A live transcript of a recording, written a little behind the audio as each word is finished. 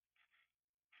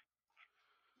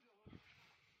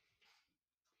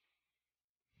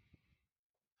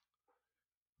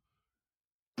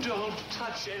don't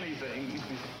touch anything.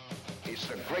 It's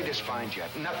the greatest find yet.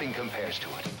 Nothing compares to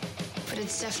it. But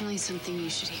it's definitely something you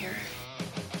should hear.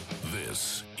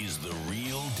 This is The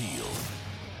Real Deal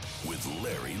with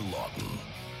Larry Lawton.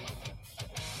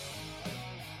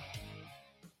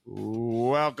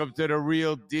 Welcome to The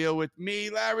Real Deal with me,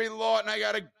 Larry Lawton. I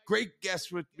got a great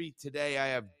guest with me today. I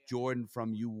have Jordan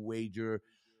from Youwager.lv.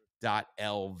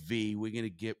 We're going to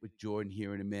get with Jordan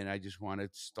here in a minute. I just want to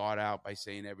start out by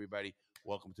saying, everybody,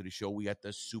 welcome to the show. We got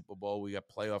the Super Bowl. We got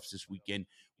playoffs this weekend.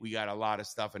 We got a lot of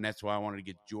stuff, and that's why I wanted to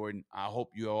get Jordan. I hope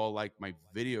you all liked my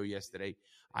video yesterday.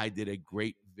 I did a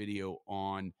great video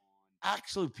on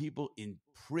actually people in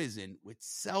prison with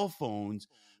cell phones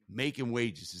making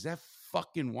wages. Is that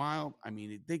fucking wild? I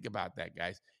mean, think about that,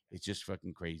 guys. It's just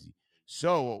fucking crazy.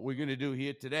 So what we're going to do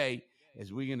here today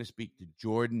is we're going to speak to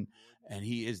Jordan, and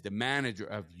he is the manager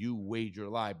of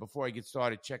Youwager.lv. Before I get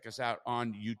started, check us out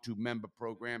on YouTube member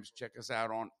programs. Check us out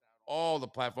on all the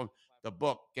platforms. The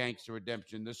book, Gangster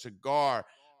Redemption, the cigar,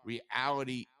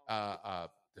 Reality, the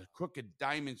Crooked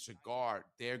Diamond cigar.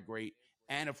 They're great.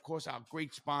 And, of course, our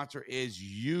great sponsor is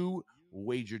Youwager.lv.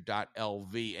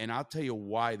 And I'll tell you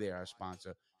why they are our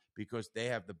sponsor, because they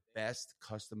have the best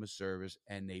customer service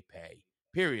and they pay,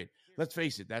 period. Let's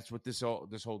face it. That's what this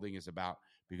whole thing is about,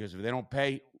 because if they don't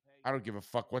pay, I don't give a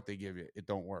fuck what they give you. It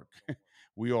don't work.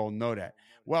 We all know that.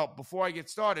 Well, before I get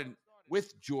started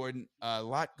with Jordan, a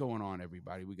lot going on,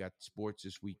 everybody. We got sports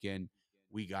this weekend.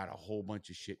 We got a whole bunch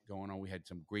of shit going on. We had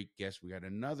some great guests. We got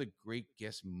another great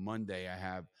guest Monday. I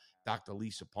have Dr.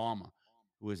 Lisa Palmer,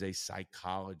 who is a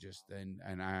psychologist, and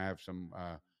I have some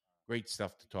great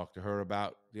stuff to talk to her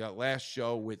about. The last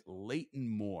show with Leighton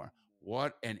Moore.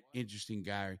 What an interesting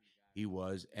guy he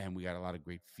was, and we got a lot of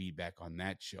great feedback on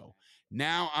that show.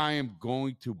 Now I am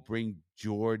going to bring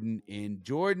Jordan in.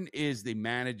 Jordan is the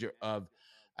manager of,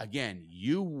 again,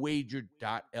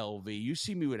 Youwager.lv. You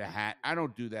see me with a hat. I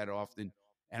don't do that often.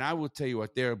 And I will tell you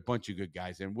what, they're a bunch of good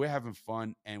guys, and we're having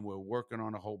fun, and we're working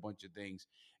on a whole bunch of things.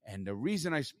 And the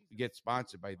reason I get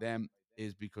sponsored by them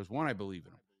is because, one, I believe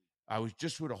in them. I was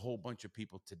just with a whole bunch of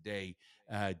people today,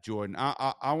 Jordan.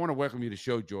 I want to welcome you to the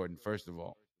show, Jordan, first of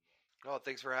all. Oh,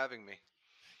 thanks for having me.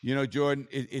 You know, Jordan,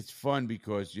 it's fun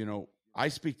because, you know, I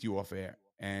speak to you off air,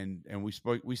 and we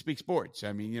speak sports.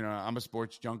 I mean, you know, I'm a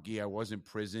sports junkie. I was in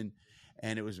prison,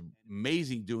 and it was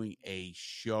amazing doing a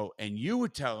show. And you were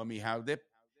telling me how that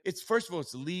first of all,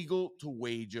 it's legal to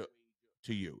wager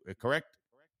to you, correct?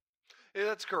 Yeah,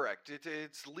 that's correct.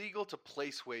 It's legal to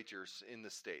place wagers in the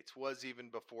States. Was even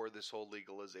before this whole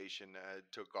legalization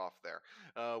took off there.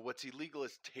 What's illegal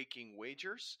is taking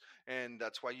wagers, and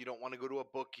that's why you don't want to go to a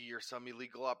bookie or some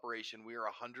illegal operation. We are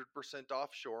 100%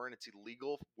 offshore, and it's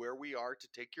illegal where we are to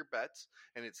take your bets,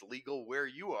 and it's legal where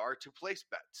you are to place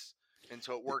bets. And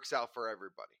so it works out for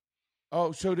everybody.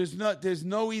 Oh, so there's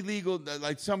no illegal,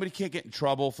 like somebody can't get in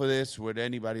trouble for this with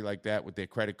anybody like that with their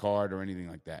credit card or anything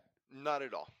like that? Not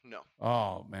at all, no.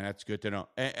 Oh, man, that's good to know.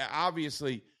 And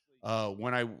obviously,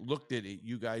 when I looked at it,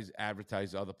 you guys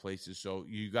advertise other places, so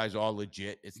you guys are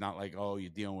legit. It's not like, oh, you're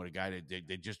dealing with a guy that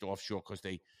they're just offshore because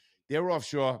they're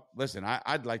offshore. Listen,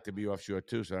 I'd like to be offshore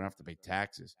too, so I don't have to pay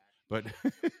taxes. But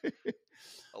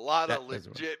a lot of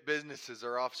legit businesses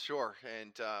are offshore,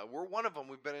 and we're one of them.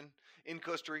 We've been in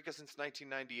Costa Rica since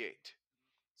 1998,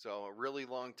 so a really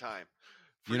long time.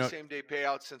 Free same-day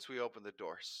payouts since we opened the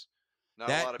doors. Not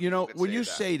a lot of people when you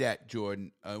say that,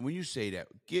 Jordan, when you say that,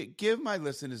 give my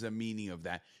listeners a meaning of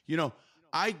that. You know,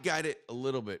 I got it a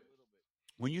little bit.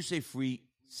 When you say free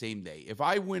same day, if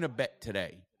I win a bet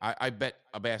today, I bet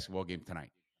a basketball game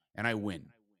tonight, and I win,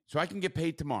 so I can get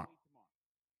paid tomorrow.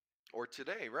 Or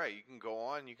today, right? You can go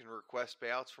on. You can request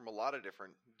payouts from a lot of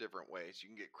different ways. You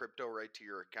can get crypto right to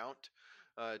your account,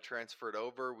 transferred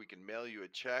over. We can mail you a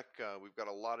check. We've got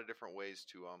a lot of different ways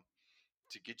to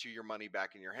get you your money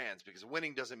back in your hands, because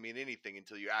winning doesn't mean anything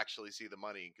until you actually see the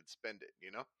money and can spend it, you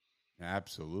know?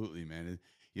 Absolutely, man.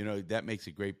 You know, that makes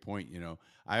a great point. You know,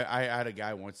 I had a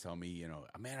guy once tell me, you know,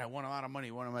 man, I won a lot of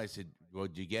money. I said, well,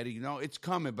 did you get it? You know, it's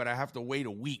coming, but I have to wait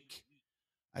a week.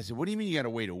 I said, what do you mean you got to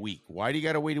wait a week? Why do you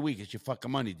got to wait a week? It's your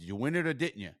fucking money. Did you win it or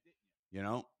didn't you? You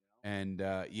know? And,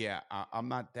 yeah, I'm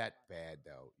not that bad,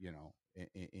 though, you know,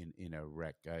 in a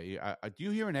wreck. Do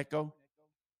you hear an echo?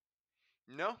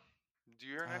 No. Do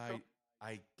you hear an echo?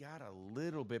 I got a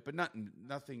little bit, but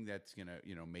nothing that's going to,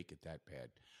 you know, make it that bad.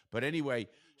 But anyway,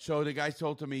 so the guy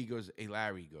told to me, he goes, hey,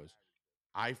 Larry, he goes,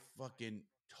 I fucking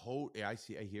I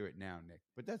hear it now, Nick,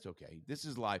 but that's okay. This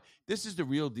is live. This is the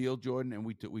real deal, Jordan, and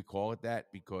we call it that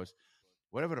because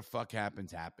whatever the fuck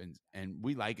happens, and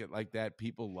we like it like that.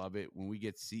 People love it. When we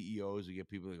get CEOs, we get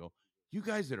people that go, You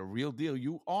guys are the real deal.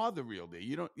 You are the real deal.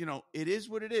 You don't, it is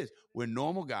what it is. We're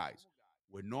normal guys.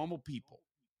 We're normal people.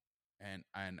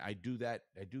 And I do that.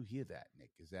 I do hear that, Nick.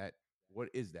 What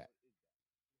is that?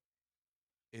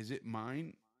 Is it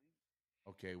mine?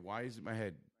 Okay. Why is it my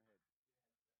head?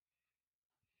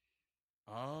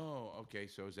 Oh, okay.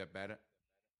 So is that better?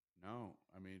 No.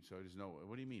 I mean, so there's no,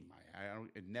 what do you mean?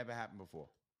 It never happened before.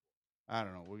 I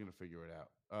don't know. We're going to figure it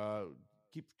out.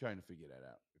 Keep trying to figure that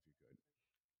out if you could.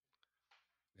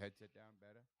 Headset down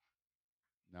better?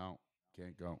 No,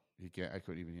 can't go. He can't. I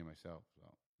couldn't even hear myself. So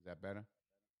is that better?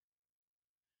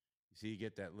 You see, you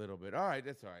get that little bit. All right,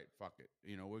 that's all right. Fuck it.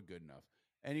 We're good enough.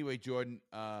 Anyway, Jordan.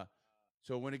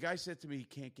 So when a guy said to me he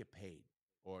can't get paid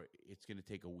or it's going to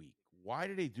take a week, why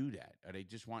do they do that? Are they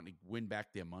just wanting to win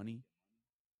back their money?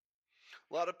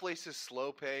 A lot of places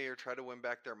slow pay or try to win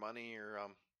back their money, or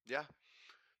yeah.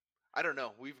 I don't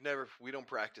know. We don't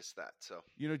practice that. So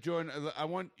Jordan, I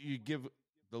want you to give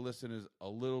the listeners a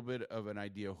little bit of an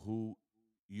idea who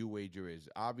Youwager is.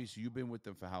 Obviously, you've been with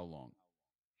them for how long?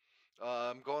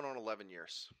 I'm going on 11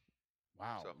 years.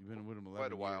 Wow, So, you've been with them 11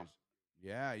 quite a while. years.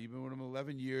 Yeah, you've been with them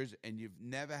 11 years, and you've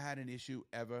never had an issue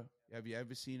ever. Have you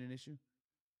ever seen an issue?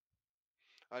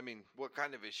 I mean, what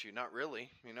kind of issue? Not really.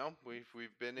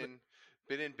 We've been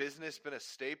in business, been a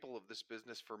staple of this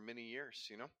business for many years.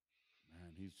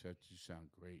 Man, you sound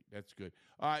great. That's good.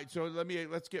 All right, so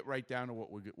let's get right down to what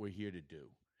we're here to do.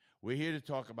 We're here to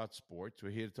talk about sports.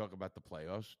 We're here to talk about the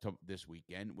playoffs this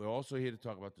weekend. We're also here to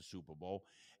talk about the Super Bowl.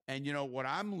 And what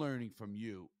I'm learning from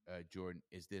you, Jordan,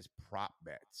 is there's prop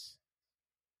bets.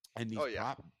 And these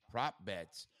prop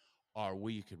bets are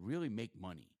where you could really make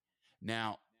money.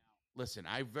 Now, listen,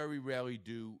 I very rarely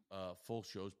do full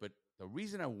shows, but the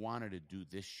reason I wanted to do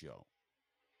this show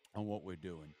on what we're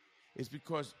doing is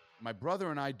because my brother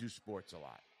and I do sports a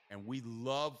lot, and we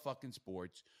love fucking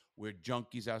sports. We're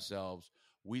junkies ourselves.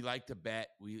 We like to bet.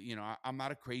 I'm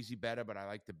not a crazy bettor, but I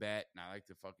like to bet, and I like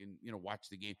to fucking, watch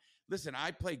the game. Listen,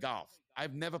 I play golf.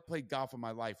 I've never played golf in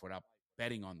my life without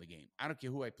betting on the game. I don't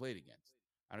care who I played against.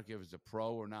 I don't care if it's a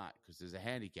pro or not because there's a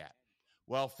handicap.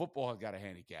 Well, football has got a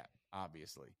handicap,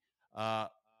 obviously.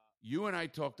 You and I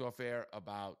talked off air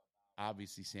about,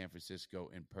 obviously, San Francisco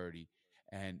and Purdy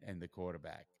and the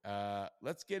quarterback.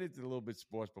 Let's get into a little bit of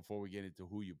sports before we get into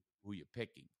who you're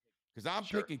picking. Because I'm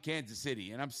picking Kansas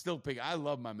City, and I'm still picking. I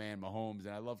love my man Mahomes,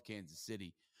 and I love Kansas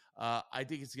City. I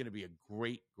think it's going to be a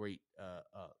great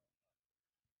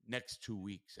next 2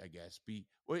 weeks, I guess.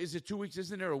 Is it 2 weeks?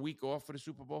 Isn't there a week off for the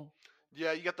Super Bowl?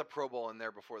 Yeah, you got the Pro Bowl in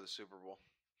there before the Super Bowl.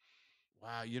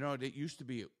 Wow, it used to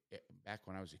be back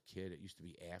when I was a kid. It used to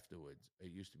be afterwards.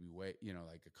 It used to be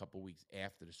like a couple weeks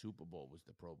after the Super Bowl was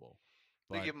the Pro Bowl.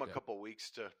 They give him a couple weeks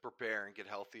to prepare and get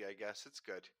healthy, I guess. It's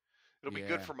good. It'll be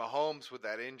good for Mahomes with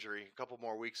that injury. A couple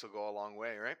more weeks will go a long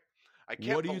way, right?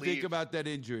 What do you think about that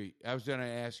injury? I was going to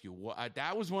ask you.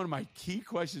 That was one of my key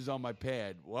questions on my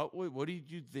pad. What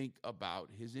did you think about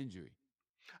his injury?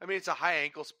 I mean, it's a high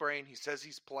ankle sprain. He says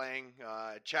he's playing.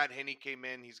 Chad Henne came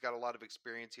in. He's got a lot of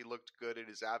experience. He looked good in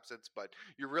his absence, but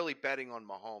you're really betting on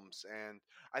Mahomes, and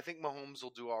I think Mahomes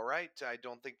will do all right. I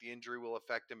don't think the injury will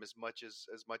affect him as much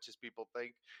as people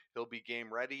think. He'll be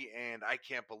game ready, and I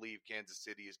can't believe Kansas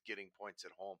City is getting points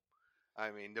at home.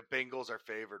 I mean, the Bengals are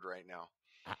favored right now.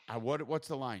 What's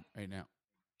the line right now?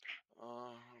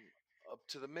 Up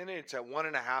to the minute, it's at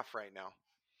 1.5 right now.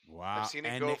 Wow. I've seen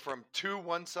it go from 2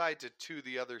 one side to 2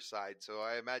 the other side, so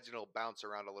I imagine it'll bounce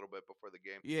around a little bit before the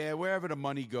game. Yeah, wherever the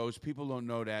money goes, people don't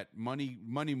know that. Money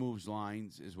moves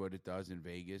lines is what it does in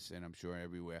Vegas, and I'm sure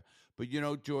everywhere. But,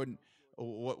 Jordan,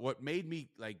 what made me,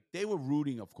 they were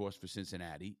rooting, of course, for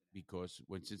Cincinnati, because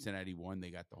when Cincinnati won,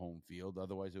 they got the home field.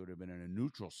 Otherwise, it would have been in a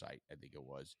neutral site, I think it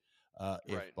was,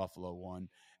 if Buffalo won.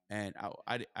 And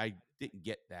I didn't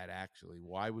get that, actually.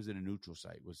 Why was it a neutral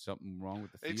site? Was something wrong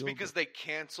with the field? It's because they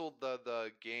canceled the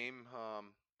game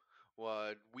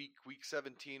week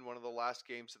 17, one of the last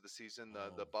games of the season,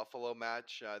 the Buffalo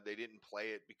match. They didn't play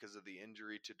it because of the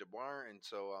injury to DeMar, and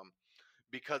so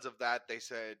because of that, they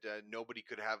said nobody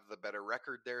could have the better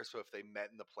record there, so if they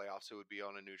met in the playoffs, it would be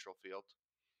on a neutral field.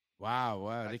 Wow.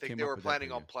 I think they were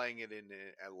planning on playing it in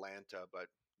Atlanta, but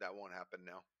that won't happen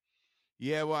now.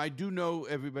 Yeah, well, I do know,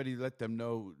 everybody let them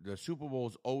know, the Super Bowl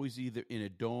is always either in a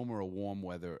dome or a warm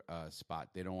weather spot.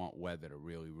 They don't want weather to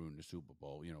really ruin the Super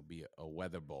Bowl, be a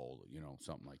weather bowl,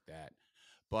 something like that.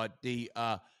 But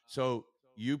so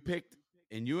you picked,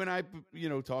 and you and I,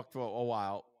 talked for a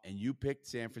while, and you picked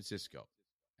San Francisco.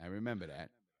 I remember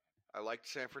that. I liked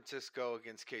San Francisco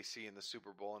against KC in the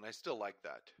Super Bowl, and I still like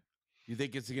that. You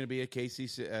think it's going to be a KC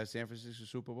San Francisco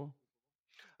Super Bowl?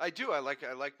 I do. I like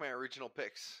my original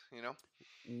picks.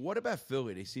 What about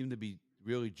Philly? They seem to be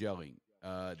really gelling.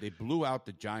 They blew out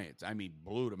the Giants. I mean,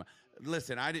 blew them.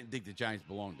 Listen, I didn't think the Giants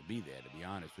belonged to be there, to be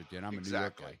honest with you. And I'm a New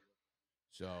York Exactly. guy.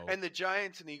 So, And the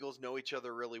Giants and Eagles know each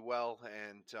other really well,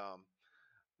 and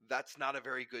that's not a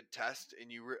very good test.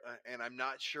 And I'm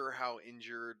not sure how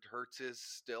injured Hurts is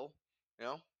still. You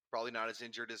know, probably not as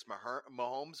injured as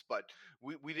Mahomes, but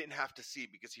we didn't have to see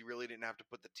because he really didn't have to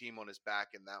put the team on his back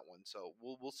in that one. So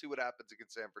we'll see what happens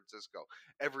against San Francisco.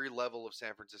 Every level of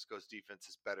San Francisco's defense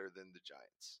is better than the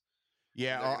Giants.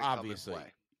 yeah, And they're gonna come and obviously,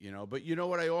 play. but you know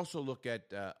what I also look at,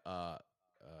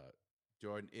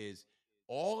 Jordan, is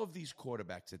all of these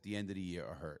quarterbacks at the end of the year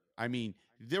are hurt. I mean,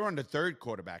 they're on the third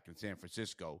quarterback in San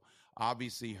Francisco.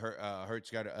 Obviously, Hurts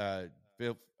got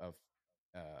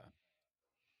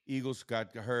Eagles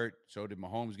got hurt. So did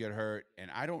Mahomes get hurt. And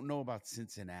I don't know about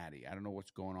Cincinnati. I don't know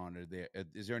what's going on there.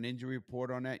 Is there an injury report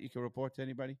on that you can report to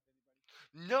anybody?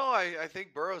 No, I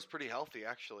think Burrow's pretty healthy.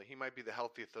 Actually, he might be the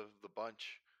healthiest of the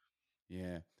bunch.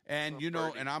 Yeah. And,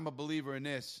 Birdie. and I'm a believer in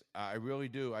this. I really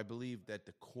do. I believe that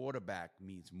the quarterback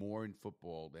means more in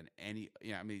football than any,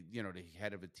 the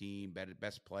head of a team,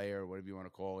 best player, whatever you want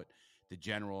to call it, the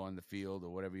general on the field or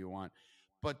whatever you want.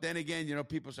 But then again,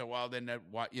 people say, well, then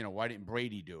why didn't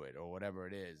Brady do it or whatever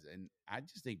it is? And I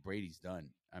just think Brady's done.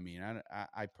 I mean,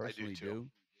 I personally too. do.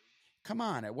 Come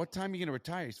on. At what time are you going to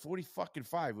retire? He's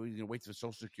 40-5. Are you going to wait for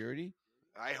Social Security?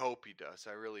 I hope he does.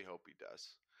 I really hope he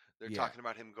does. They're talking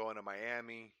about him going to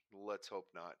Miami. Let's hope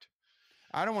not.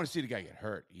 I don't want to see the guy get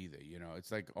hurt either.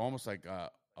 It's like almost like a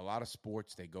lot of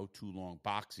sports, they go too long.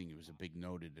 Boxing was a big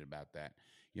noted about that.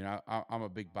 I'm a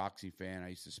big boxing fan. I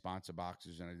used to sponsor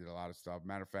boxers, and I did a lot of stuff.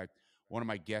 Matter of fact, one of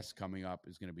my guests coming up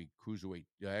is going to be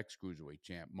ex-cruiserweight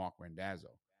champ Mark Randazzo.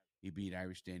 He beat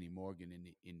Irish Danny Morgan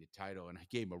in the title, and I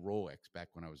gave him a Rolex back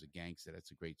when I was a gangster. That's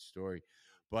a great story.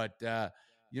 But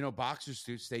boxers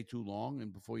stay too long,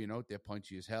 and before you know it, they're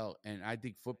punchy as hell. And I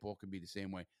think football can be the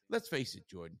same way. Let's face it,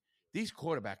 Jordan. These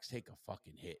quarterbacks take a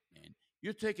fucking hit, man.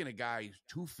 You're taking a guy who's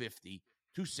 250,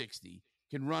 260,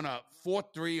 can run a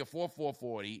 4.3 or 4.4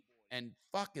 40 and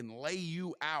fucking lay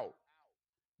you out.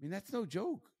 I mean, that's no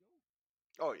joke.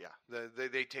 Oh, yeah.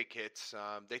 They take hits.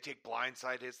 They take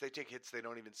blindside hits. They take hits they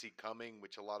don't even see coming,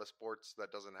 which a lot of sports,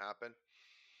 that doesn't happen.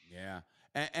 Yeah.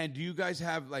 And do you guys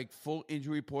have like full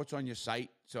injury reports on your site?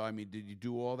 So, I mean, did you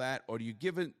do all that? Or do you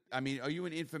are you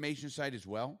an information site as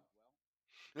well?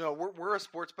 No, we're a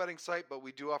sports betting site, but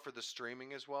we do offer the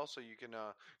streaming as well, so you can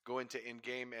go into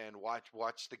in-game and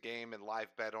watch the game and live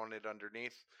bet on it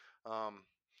underneath.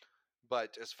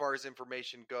 But as far as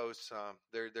information goes,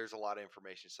 there's a lot of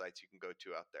information sites you can go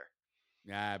to out there.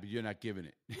 Nah, but you're not giving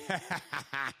it.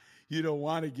 You don't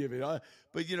want to give it.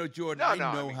 But, Jordan,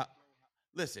 how.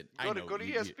 Listen, go to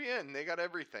ESPN. They got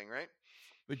everything, right?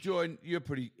 But, Jordan, you're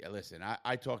pretty – listen,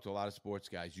 I talk to a lot of sports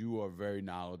guys. You are very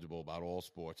knowledgeable about all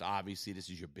sports. Obviously, this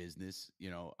is your business,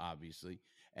 obviously.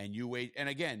 And Youwager – and,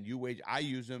 again, Youwager, I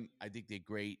use them. I think they're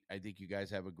great. I think you guys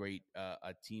have a great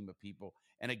a team of people.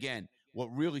 And, again,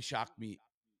 what really shocked me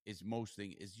is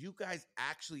you guys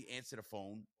actually answer the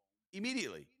phone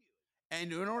immediately.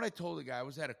 And you know what I told the guy? I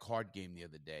was at a card game the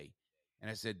other day. And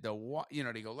I said, they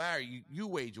go, Larry,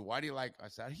 Youwager, why do you like – I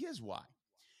said, here's why.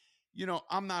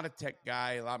 I'm not a tech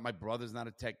guy. A lot of my brother's not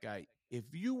a tech guy. If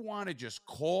you want to just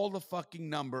call the fucking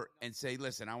number and say,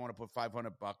 listen, I want to put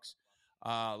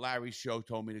 $500. Larry's show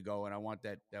told me to go, and I want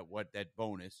that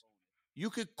bonus. You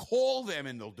could call them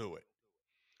and they'll do it.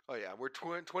 Oh, yeah. We're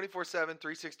 24/7,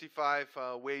 365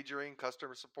 wagering,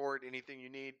 customer support, anything you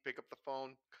need. Pick up the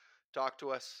phone, talk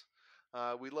to us.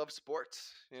 We love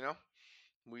sports,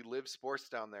 We live sports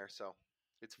down there, so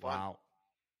it's fun. Wow.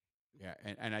 Yeah,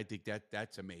 and I think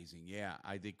that's amazing. Yeah,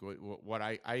 I think what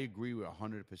I agree with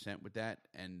 100% with that.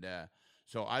 And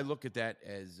so I look at that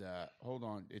as, hold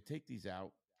on, take these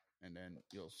out, and then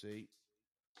you'll see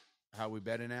how we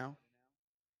better now.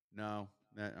 No,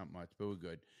 not much, but we're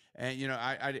good. And,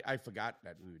 I forgot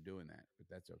that we were doing that, but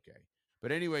that's okay.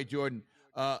 But anyway, Jordan,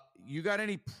 you got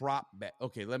any prop bet?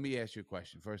 Okay, let me ask you a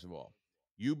question. First of all,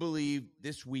 you believe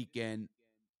this weekend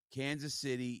Kansas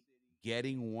City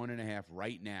getting 1.5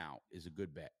 right now is a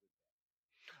good bet?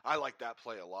 I like that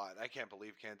play a lot. I can't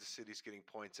believe Kansas City's getting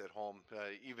points at home,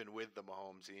 even with the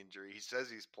Mahomes injury. He says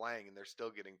he's playing, and they're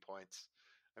still getting points.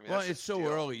 I mean, well, it's so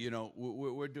early.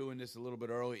 We're doing this a little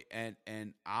bit early, and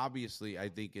obviously, I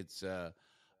think it's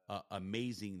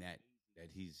amazing that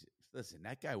he's. Listen,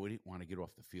 that guy wouldn't want to get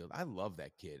off the field. I love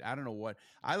that kid. I don't know what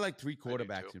I like. 3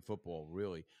 quarterbacks in football.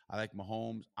 Really, I like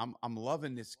Mahomes. I'm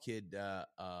loving this kid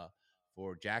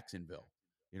for Jacksonville.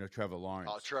 Trevor Lawrence.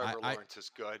 Oh, Trevor Lawrence is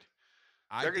good.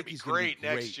 They're going to be great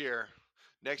next year.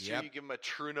 Next year, Yep. you give him a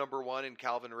true number one and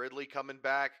Calvin Ridley coming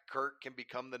back. Kirk can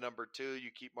become the number two. You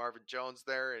keep Marvin Jones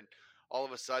there, and all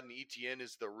of a sudden, ETN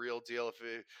is the real deal.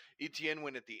 If ETN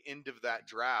went at the end of that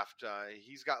draft,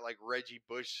 he's got like Reggie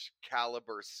Bush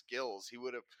caliber skills. He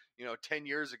would have, 10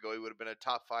 years ago, he would have been a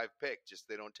top 5 pick. Just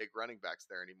they don't take running backs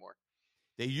there anymore.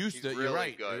 They used He's to. really You're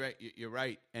right. good. You're right. You're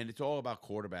right. And it's all about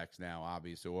quarterbacks now,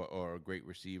 obviously, or a great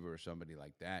receiver or somebody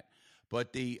like that.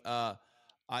 But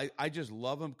I just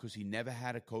love him because he never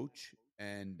had a coach,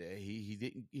 and he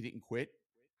didn't quit.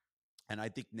 And I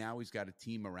think now he's got a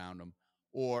team around him,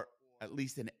 or at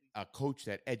least a coach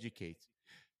that educates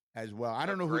as well. I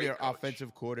don't know who their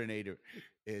offensive coordinator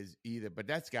is either, but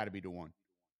that's got to be the one.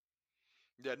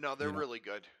 Yeah, no, they're really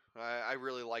good. I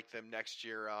really like them next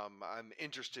year. I'm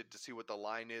interested to see what the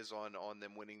line is on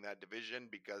them winning that division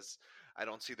because I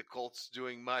don't see the Colts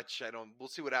doing much. We'll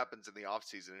see what happens in the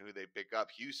offseason and who they pick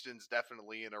up. Houston's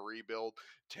definitely in a rebuild.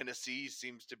 Tennessee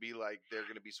seems to be like they're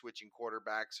going to be switching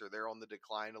quarterbacks or they're on the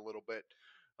decline a little bit.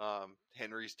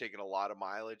 Henry's taken a lot of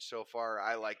mileage so far.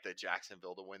 I like the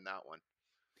Jacksonville to win that one.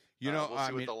 We'll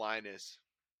see what the line is.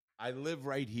 I live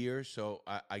right here, so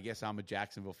I guess I'm a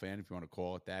Jacksonville fan, if you want to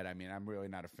call it that. I mean, I'm really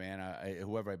not a fan.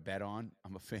 Whoever I bet on,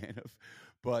 I'm a fan of.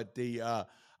 But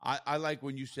I like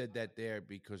when you said that there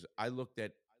because I looked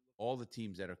at all the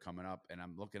teams that are coming up, and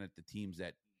I'm looking at the teams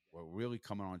that were really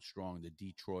coming on strong, the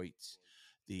Detroits.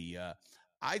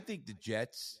 I think the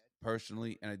Jets,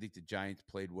 personally, and I think the Giants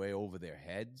played way over their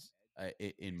heads,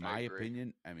 in my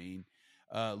opinion. I mean,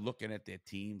 looking at their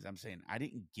teams, I'm saying I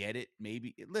didn't get it.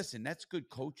 Maybe listen, that's good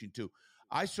coaching too.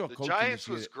 I saw the coaching Giants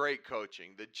was great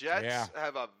coaching. The Jets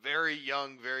have a very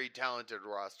young, very talented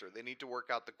roster. They need to work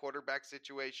out the quarterback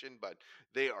situation, but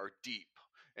they are deep,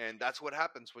 and that's what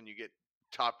happens when you get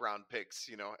top round picks.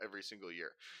 Every single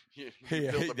year, you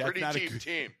build a pretty deep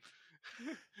team.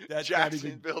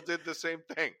 Jacksonville did the same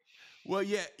thing. Well,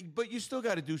 yeah, but you still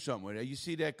got to do something with it. You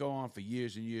see that go on for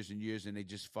years and years and years, and they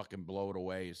just fucking blow it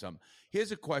away or something.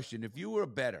 Here's a question: if you were a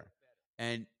bettor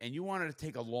and you wanted to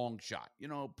take a long shot,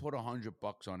 put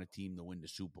 $100 on a team to win the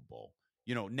Super Bowl,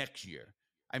 next year.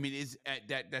 I mean, is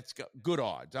that's good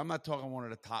odds? I'm not talking one of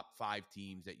the top 5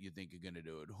 teams that you think are going to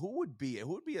do it. Who would be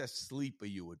a sleeper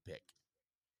you would pick?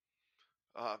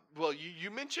 Well, you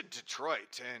mentioned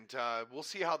Detroit, and we'll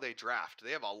see how they draft.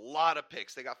 They have a lot of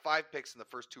picks. They got 5 picks in the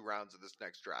first 2 rounds of this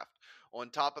next draft.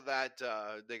 On top of that,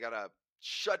 they got a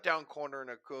shutdown corner in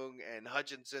Okung and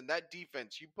Hutchinson. That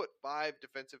defense, you put 5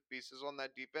 defensive pieces on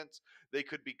that defense, they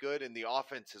could be good, and the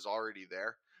offense is already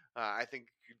there. I think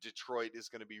Detroit is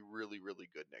going to be really, really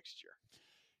good next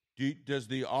year. Does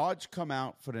the odds come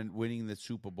out for winning the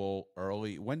Super Bowl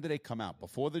early? When do they come out?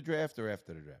 Before the draft or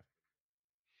after the draft?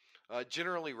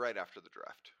 Generally, right after the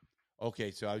draft.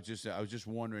 Okay, so I was just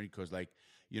wondering because,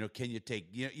 can you take?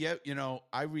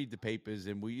 I read the papers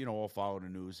and we, all follow the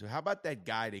news. So how about that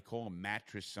guy? They call him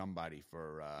Mattress somebody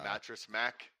for Mattress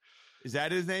Mac. Is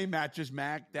that his name, Mattress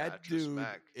Mac? That Mattress dude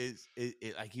Mac. is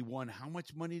like he won. How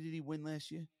much money did he win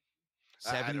last year?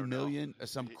 $70 million or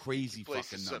some crazy he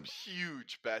fucking number. Some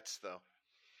huge bets though.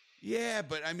 Yeah,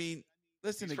 but I mean,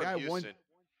 listen, He's the guy Houston. won.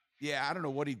 Yeah, I don't know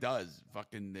what he does.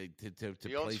 Fucking to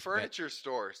he owns place furniture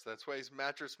stores. That's why he's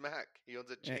Mattress Mac. He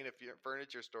owns a chain of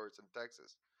furniture stores in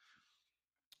Texas.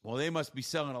 Well, they must be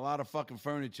selling a lot of fucking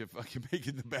furniture, fucking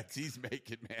making the bets he's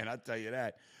making, man. I'll tell you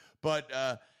that. But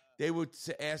they would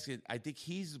ask it. I think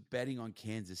he's betting on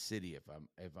Kansas City, if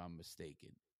I'm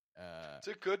mistaken. It's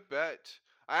a good bet.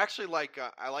 I actually like.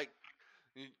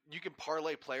 You can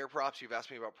parlay player props. You've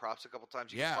asked me about props a couple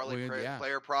times. You can parlay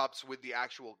player props with the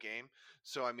actual game.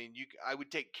 So, I mean, I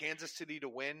would take Kansas City to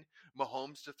win,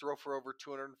 Mahomes to throw for over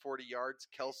 240 yards,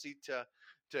 Kelsey to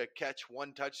catch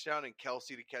 1 touchdown, and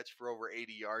Kelsey to catch for over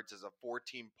 80 yards as a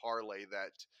 4-team parlay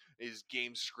that is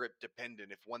game script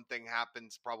dependent. If one thing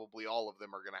happens, probably all of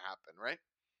them are going to happen, right?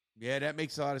 Yeah, that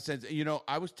makes a lot of sense.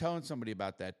 I was telling somebody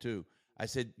about that too. I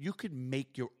said, you could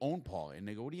make your own parlay. And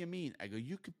they go, what do you mean? I go,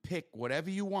 you could pick whatever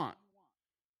you want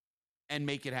and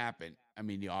make it happen. I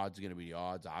mean, the odds are going to be the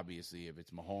odds. Obviously, if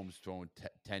it's Mahomes throwing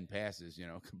 10 passes,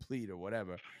 complete or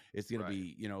whatever, it's going to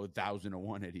be,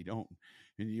 1,000-1 that he don't.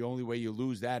 And the only way you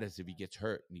lose that is if he gets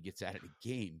hurt and he gets out of the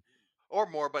game. Or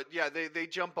more, but yeah, they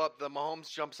jump up. The Mahomes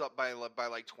jumps up by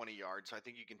like 20 yards. So I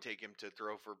think you can take him to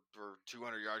throw for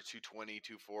 200 yards, 220,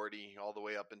 240, all the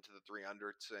way up into the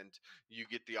 300s, and you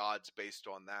get the odds based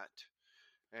on that.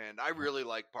 And I really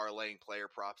like parlaying player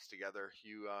props together.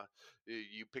 You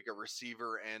pick a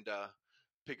receiver and a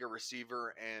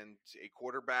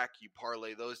quarterback. You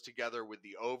parlay those together with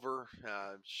the over.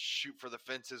 Shoot for the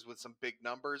fences with some big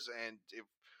numbers, and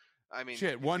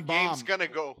the game's gonna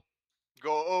go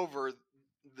over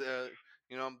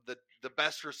The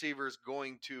best receiver is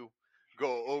going to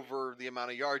go over the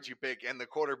amount of yards you pick, and the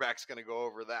quarterback's going to go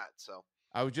over that. So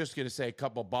I was just going to say a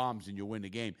couple bombs and you win the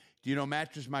game. Do you know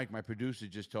Mattress Mike, my producer,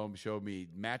 just showed me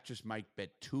Mattress Mike bet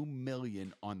 $2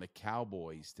 million on the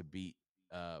Cowboys to beat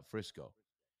Frisco.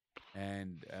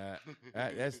 And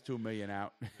that's $2 million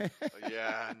out.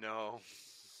 yeah, no.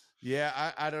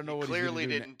 Yeah, I don't know what clearly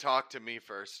didn't talk to me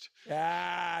first.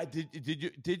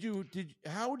 Did you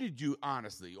how did you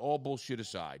honestly, all bullshit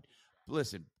aside,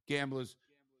 listen, gamblers,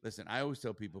 listen, I always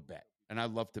tell people bet, and I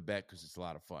love to bet because it's a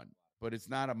lot of fun, but it's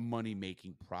not a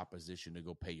money-making proposition to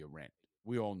go pay your rent.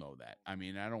 We all know that. I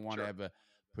mean, I don't want to ever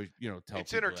tell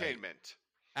it's people, entertainment.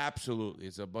 hey, absolutely,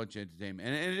 it's a bunch of entertainment,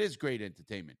 and it is great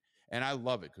entertainment, and I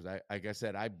love it because like I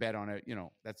said, I bet on it.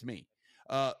 That's me.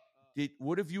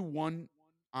 What have you won?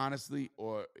 Honestly,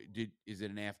 or is it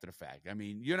an after the fact? I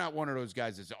mean, you're not one of those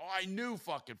guys that say, "Oh, I knew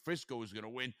fucking Frisco was going to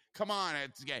win." Come on,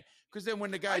 it's a game. Because then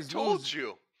when the guys told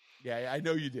you, yeah, I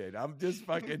know you did. I'm just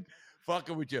fucking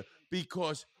fucking with you.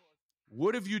 Because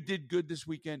what if you did good this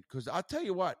weekend? Because I'll tell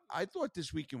you what, I thought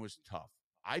this weekend was tough.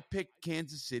 I picked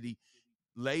Kansas City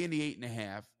laying the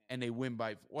 8.5, and they win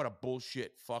by what a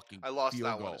bullshit fucking. I lost field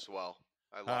that goal. one as well.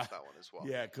 I lost that one as well.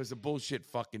 Yeah, because the bullshit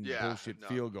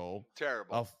field goal.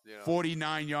 Terrible. A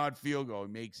 49-yard field goal.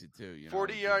 He makes it too.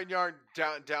 40-yard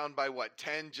down by what,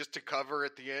 10 just to cover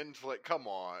at the end? Like, come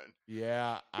on.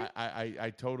 Yeah,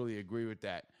 I totally agree with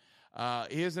that.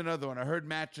 Here's another one. I heard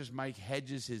Mattress Mike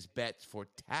hedges his bets for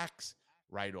tax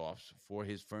write-offs for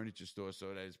his furniture store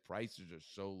so that his prices are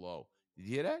so low. Did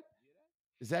you hear that?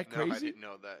 Is that crazy? No, I didn't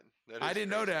know that. I didn't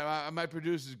know that. My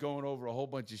producer's going over a whole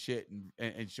bunch of shit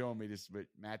and showing me this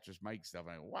Mattress Mike stuff.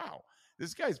 I'm like, wow,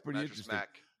 this guy's pretty interesting.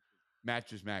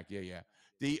 Mattress Mac, yeah.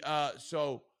 You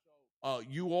also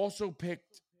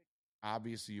picked.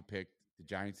 Obviously, you picked the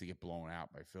Giants to get blown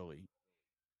out by Philly.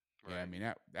 Right. Yeah, I mean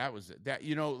that was that.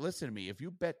 Listen to me. If you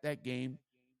bet that game,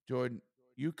 Jordan,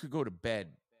 you could go to bed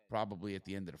probably at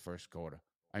the end of the first quarter.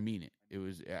 I mean it. It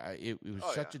was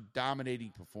such a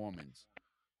dominating performance.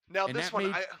 Now, this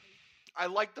one, I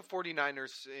like the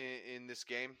 49ers in this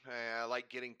game. I like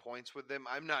getting points with them.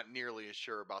 I'm not nearly as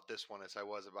sure about this one as I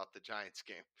was about the Giants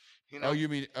game. Oh, you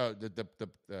mean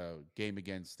the game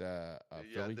against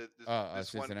Philly?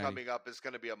 This one coming up is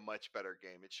going to be a much better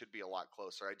game. It should be a lot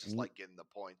closer. I just like getting the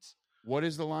points. What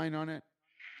is the line on it?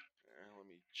 Let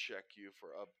me check you for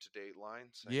up-to-date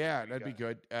lines. Yeah, that'd be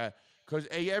good. Because,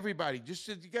 hey, everybody, you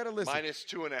got to listen.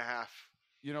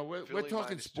 -2.5. We're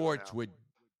talking sports with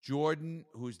Jordan,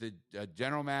 who's the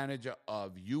general manager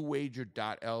of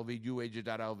Youwager.lv,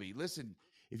 Youwager.lv. Listen,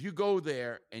 if you go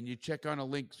there and you check on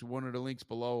one of the links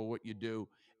below, what you do,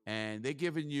 and they're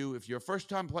giving you, if you're a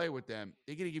first-time player with them,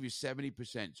 they're going to give you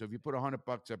 70%. So if you put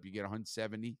 $100 up, you get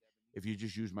 $170 if you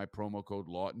just use my promo code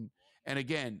Lawton. And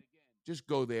again, just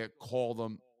go there, call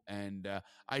them, and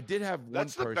I did have one person.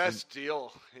 That's the best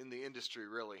deal in the industry,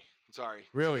 really. Sorry,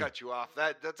 really to cut you off.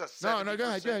 That's a 70%. No, go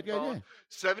ahead.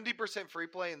 70% free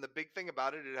play, and the big thing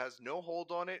about it has no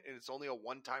hold on it, and it's only a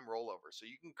one-time rollover. So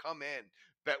you can come in,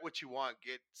 bet what you want,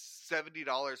 get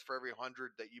 $70 for every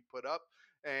 100 that you put up,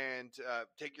 and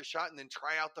take your shot, and then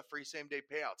try out the free same-day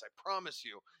payouts. I promise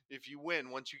you, if you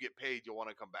win, once you get paid, you'll want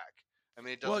to come back. I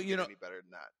mean, it doesn't get any better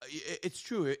than that. It's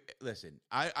true. Listen,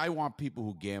 I want people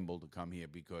who gamble to come here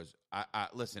because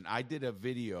listen, I did a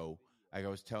video, like I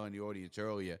was telling the audience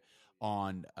earlier,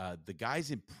 on the guys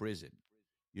in prison,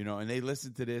 and they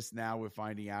listen to this now. We're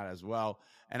finding out as well,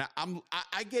 and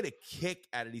I get a kick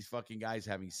out of these fucking guys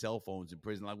having cell phones in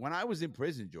prison. Like when I was in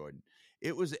prison, Jordan,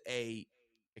 it was a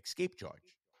escape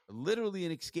charge, literally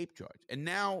an escape charge, and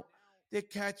now they're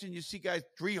catching. You see, guys,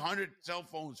 300 cell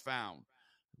phones found.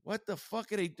 What the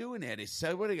fuck are they doing there? They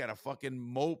said, what, they got a fucking a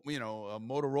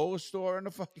Motorola store on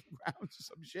the fucking grounds or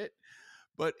some shit.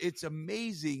 But it's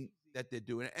amazing that they're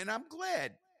doing it, and I'm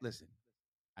glad. Listen,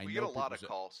 we get a lot of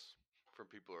calls from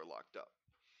people who are locked up.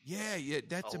 Yeah,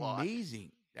 that's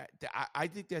amazing. I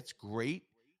think that's great.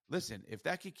 Listen, if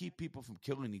that could keep people from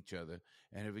killing each other,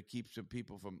 and if it keeps some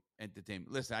people from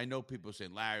entertainment. Listen, I know people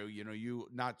saying, Larry, you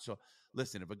not so.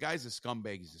 Listen, if a guy's a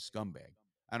scumbag, he's a scumbag.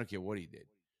 I don't care what he did.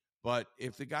 But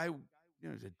if the guy,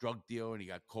 is a drug dealer and he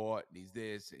got caught and he's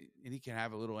this, and he can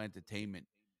have a little entertainment,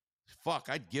 fuck,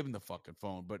 I'd give him the fucking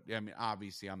phone. But I mean,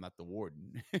 obviously, I'm not the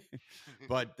warden.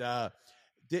 But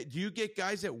do you get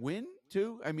guys that win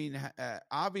too? I mean,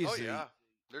 obviously. Oh yeah,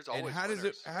 there's always. And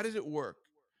how does it work?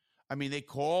 I mean, they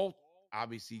call.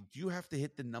 Obviously, do you have to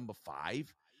hit the number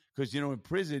 5? Because in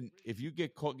prison, if you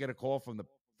get a call from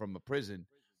a prison,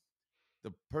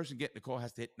 the person getting the call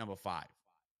has to hit number 5.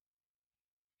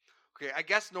 Okay, I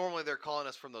guess normally they're calling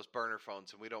us from those burner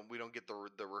phones, and we don't get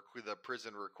the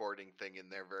prison recording thing in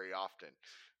there very often.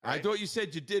 I Right? thought you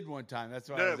said you did one time. That's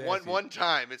why I No, was no, asking. one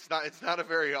time. It's not a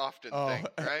very often Oh. thing,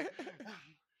 right?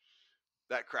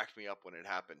 That cracked me up when it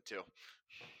happened too.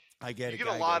 I get You it. get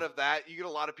a lot of that. You get a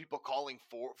lot of people calling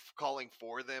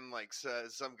for them, like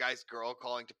some guy's girl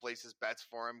calling to place his bets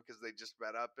for him because they just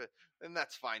bet up, and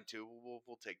that's fine too.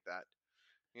 We'll take that.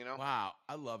 You know. Wow,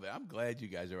 I love it. I'm glad you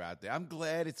guys are out there. I'm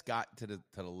glad it's gotten to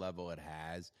the level it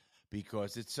has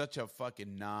because it's such a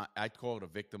fucking not. I'd call it a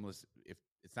victimless. If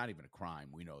it's not even a crime,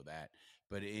 we know that,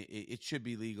 but it should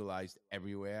be legalized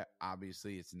everywhere.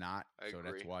 Obviously, it's not. I So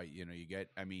agree. that's why you get.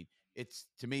 I mean, it's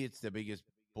to me, it's the biggest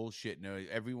bullshit.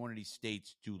 Every one of these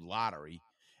states do lottery.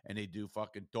 And they do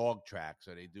fucking dog tracks,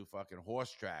 or they do fucking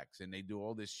horse tracks, and they do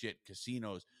all this shit,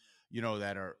 casinos,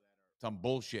 that are some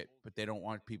bullshit, but they don't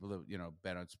want people to,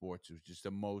 bet on sports. It was just the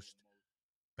most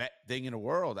bet thing in the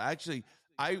world. Actually,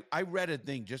 I read a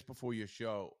thing just before your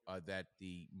show that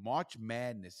the March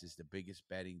Madness is the biggest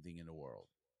betting thing in the world.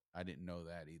 I didn't know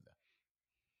that either.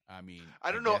 I mean,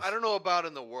 I don't know. I don't know about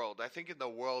in the world. I think in the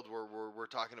world we're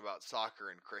talking about soccer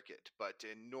and cricket, but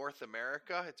in North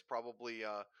America, it's probably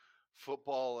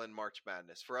football and March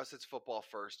Madness. For us, it's football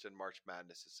first, and March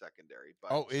Madness is secondary.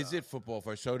 But is it football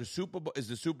first? So the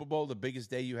Super Bowl the biggest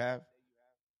day you have?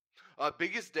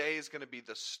 Biggest day is going to be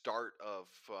the start of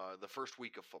the first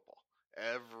week of football.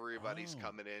 Everybody's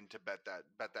coming in to bet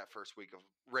that first week of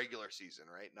regular season,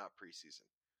 right? Not preseason.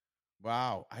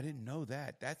 Wow, I didn't know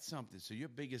that. That's something. So your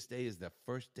biggest day is the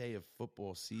first day of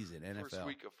football season, NFL. First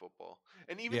week of football.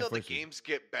 And even though the games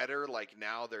get better, like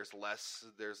now there's less,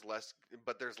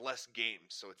 but there's less games,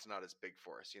 so it's not as big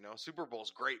for us, Super Bowl's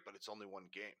great, but it's only one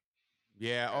game.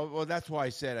 Yeah, well, that's why I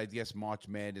said I guess March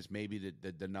Madness, maybe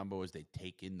the number was they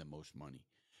take in the most money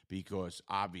because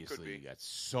obviously you got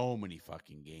so many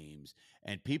fucking games,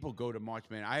 and people go to March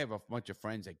Madness. I have a bunch of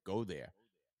friends that go there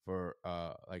for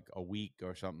like a week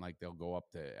or something. Like they'll go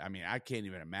up to. I mean, I can't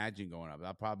even imagine going up.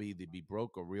 I'll probably either be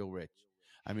broke or real rich.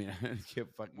 I mean, I can't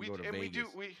fucking go to Vegas.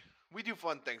 We do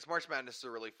fun things. March Madness is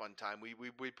a really fun time.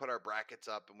 We put our brackets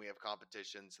up and we have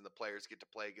competitions, and the players get to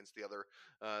play against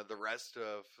the rest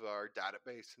of our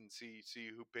database and see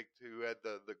who had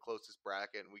the closest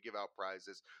bracket, and we give out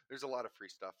prizes. There's a lot of free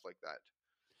stuff like that.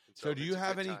 So do you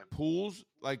have any pools,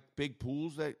 like big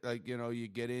pools that like you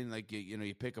get in, like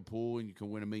you pick a pool and you can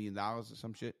win $1 million or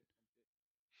some shit?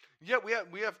 Yeah,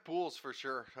 we have pools for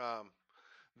sure.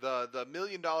 The $1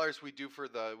 million we do for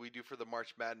the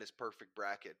March Madness perfect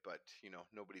bracket, but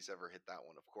nobody's ever hit that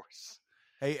one, of course.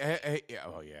 Hey,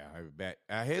 oh yeah, I bet.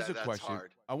 Here's a question.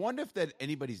 Hard. I wonder if that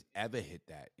anybody's ever hit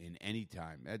that in any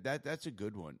time. That's a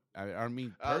good one. I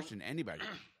mean, anybody.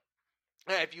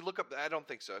 If you look up, I don't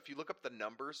think so. If you look up the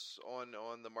numbers on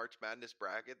the March Madness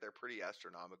bracket, they're pretty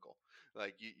astronomical.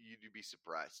 Like you'd be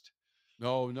surprised.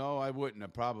 No, I wouldn't.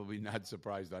 I'm probably not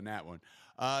surprised on that one.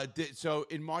 So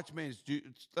in March Madness,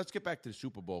 let's get back to the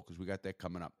Super Bowl because we got that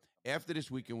coming up. After this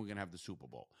weekend, we're gonna have the Super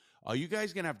Bowl. Are you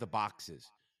guys gonna have the boxes?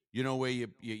 Where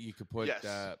you could put.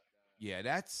 Yes.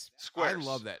 That's squares. I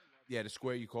love that. Yeah, the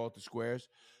square. You call it the squares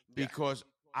because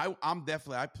I'm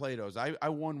definitely. I play those. I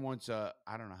won once. I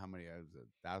don't know how many.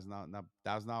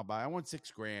 $1,000 buy. I won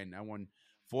 $6,000. I won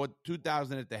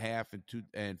 2,000 at the half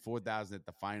and 4,000 at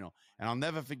the final. And I'll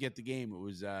never forget the game. It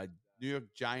was New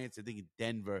York Giants. I think in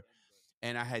Denver,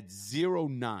 and I had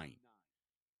 0-9.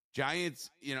 Giants.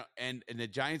 And the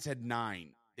Giants had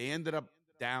 9. They ended up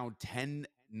down 10-9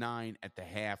 at the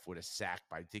half with a sack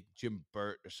by I think Jim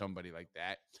Burt or somebody like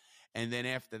that. And then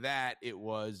after that, it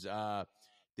was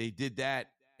they did that.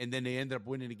 And then they ended up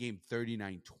winning the game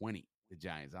 39-20, the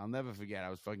Giants. I'll never forget. I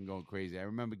was fucking going crazy. I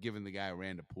remember giving the guy who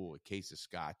ran the pool a case of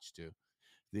scotch, too.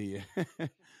 Nice.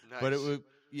 But it was,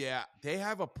 they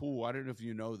have a pool. I don't know if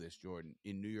you know this, Jordan,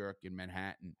 in New York, in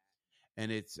Manhattan.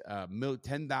 And it's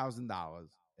 $10,000.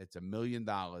 It's $1 million,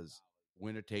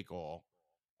 winner take all.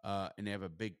 And they have a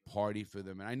big party for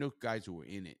them. And I know guys who were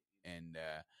in it. And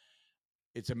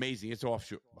it's amazing. It's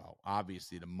offshore. Well,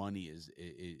 obviously, the money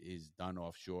is done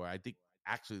offshore. I think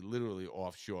actually literally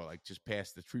offshore, like just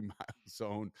past the 3 mile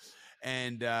zone.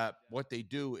 And what they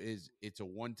do is it's a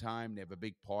one time. They have a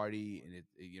big party, and it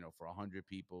for 100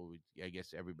 people. I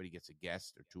guess everybody gets a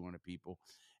guest or 200 people,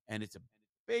 and it's a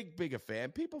big affair.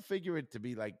 And people figure it to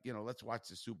be like let's watch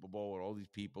the Super Bowl with all these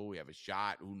people. We have a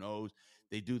shot. Who knows?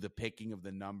 They do the picking of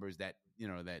the numbers that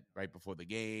that right before the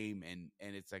game, and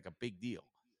it's like a big deal.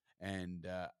 And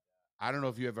I don't know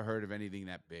if you ever heard of anything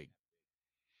that big.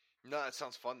 No, that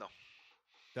sounds fun though.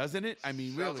 Doesn't it? I mean,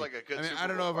 sounds really. like a good. I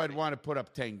don't know if I'd want to put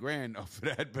up $10,000 for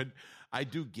that, but I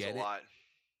do get it. A lot.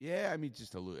 Yeah, I mean,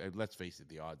 just let's face it,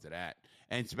 the odds of that,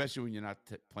 and especially when you're not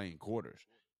playing quarters,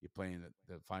 you're playing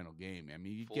the final game. I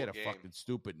mean, you Full get a game. fucking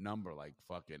stupid number like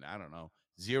fucking, I don't know,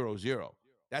 0-0.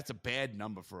 That's a bad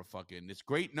number for a fucking. It's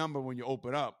great number when you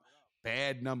open up,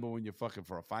 bad number when you're fucking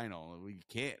for a final. You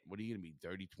can't. What are you gonna be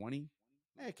 30-20?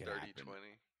 That can 30-20, happen.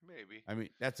 maybe. I mean,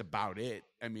 that's about it.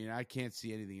 I mean, I can't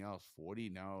see anything else. 40,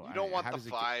 no. You don't want how the does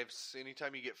it fives.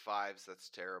 Anytime you get fives, that's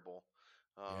terrible.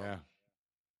 Yeah.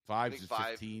 I Fives think is five-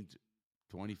 15,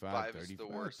 25, five is 30, the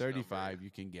worst 35 number.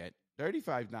 you can get.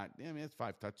 35 not. I mean, it's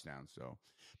 5 touchdowns. So,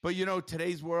 but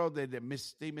today's world they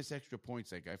miss extra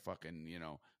points. Like I fucking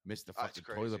missed the That's fucking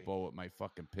crazy. toilet bowl with my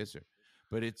fucking pisser.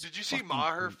 But it's Did you see fucking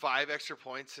Maher crazy. 5 extra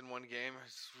points in one game?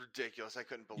 It's ridiculous. I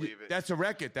couldn't believe it. That's a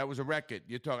record. That was a record.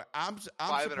 You're talking. I'm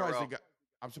 5 in a surprised. row.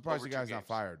 I'm surprised Over the 2 guy's not games.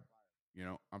 fired.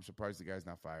 I'm surprised the guy's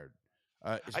not fired.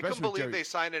 I Especially couldn't with believe Jerry- they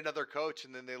signed another coach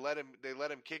and then they let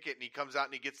him kick it and he comes out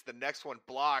and he gets the next one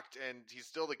blocked and he's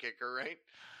still the kicker, right?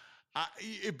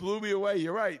 It blew me away.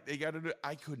 You're right. They got to.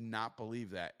 I could not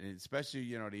believe that, and especially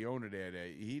the owner there.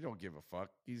 He don't give a fuck.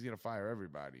 He's gonna fire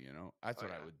everybody. That's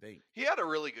what I would think. He had a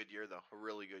really good year though. A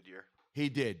really good year. He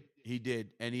did,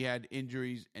 and he had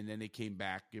injuries, and then they came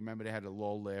back. You remember they had a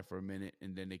lull there for a minute,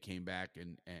 and then they came back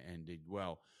and did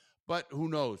well. But who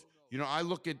knows? I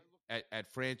look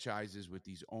at franchises with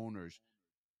these owners.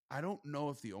 I don't know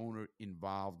if the owner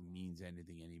involved means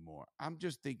anything anymore. I'm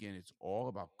just thinking it's all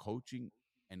about coaching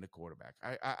and the quarterback.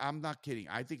 I'm not kidding.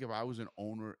 I think if I was an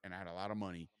owner and I had a lot of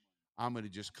money, I'm going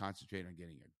to just concentrate on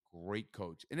getting a great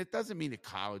coach. And it doesn't mean a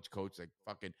college coach like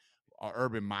fucking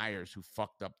Urban Myers who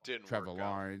fucked up Didn't Trevor work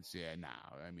out. Lawrence. Yeah, no.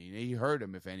 I mean, he hurt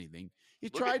him, if anything. He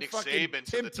Look at tried Nick fucking Saban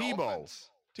to Tim the Tebow. Dolphins.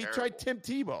 He Terrible. tried Tim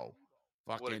Tebow.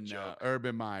 What a Fucking joke.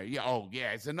 Urban Meyer. Yeah. Oh,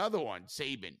 yeah. It's another one.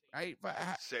 Saban. Right?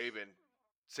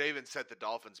 Saban set the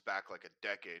Dolphins back like a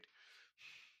decade.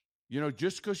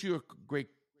 Just because you're a great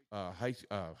high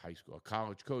school, a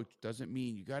college coach, doesn't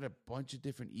mean you got a bunch of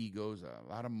different egos, a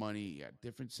lot of money, you got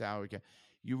different salary.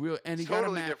 You really and It's you got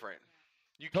totally different.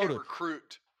 You can't Totally.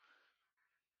 recruit.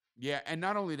 Yeah, and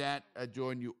not only that,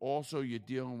 Jordan, you're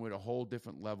dealing with a whole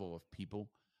different level of people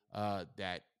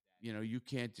that you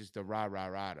can't just rah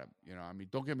them. I mean,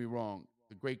 don't get me wrong.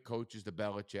 The great coaches, the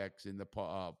Belichicks and the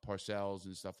Parcells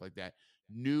and stuff like that,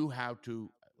 knew how to,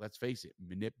 let's face it,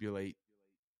 manipulate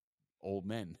old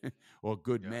men or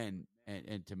good men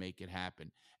and to make it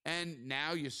happen. And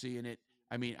now you're seeing it.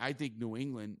 I mean, I think New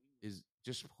England is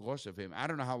just because of him. I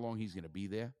don't know how long he's going to be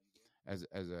there as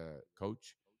a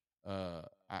coach.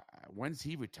 When's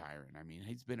he retiring? I mean,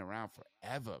 he's been around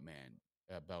forever, man.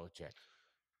 Belichick.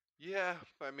 Yeah,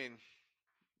 I mean,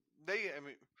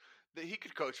 he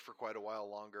could coach for quite a while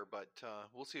longer, but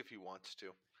we'll see if he wants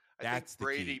to. That's the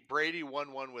key. Brady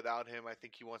won one without him. I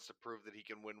think he wants to prove that he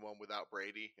can win one without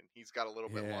Brady, and he's got a little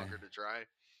bit longer to try.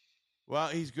 Well,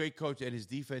 he's a great coach, and his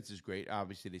defense is great.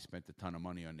 Obviously, they spent a ton of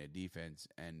money on their defense,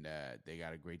 and they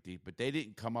got a great defense. But they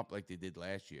didn't come up like they did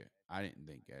last year. I didn't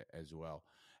think as well.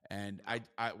 And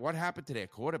what happened to their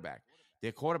quarterback?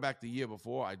 Their quarterback the year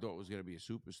before, I thought was going to be a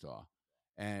superstar,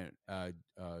 and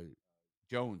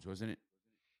Jones, wasn't it?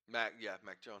 Mac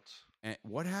Jones. And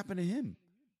what happened to him?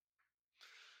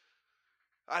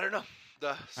 I don't know.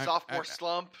 The sophomore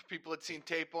slump. People had seen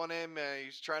tape on him.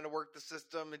 He's trying to work the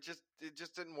system. It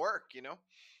just didn't work.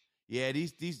 Yeah,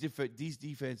 these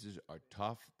defenses are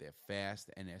tough. They're fast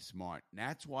and they're smart. And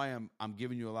that's why I'm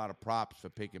giving you a lot of props for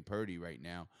picking Purdy right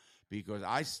now, because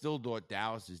I still thought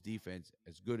Dallas's defense,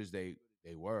 as good as they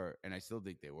were, and I still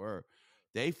think they were,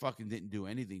 they fucking didn't do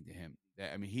anything to him.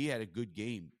 I mean, he had a good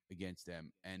game against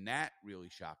them, and that really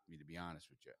shocked me, to be honest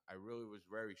with you. I really was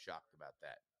very shocked about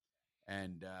that.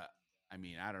 And, I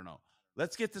mean, I don't know.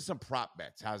 Let's get to some prop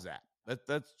bets. How's that?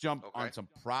 Let's jump on some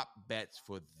prop bets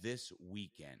for this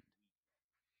weekend.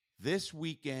 This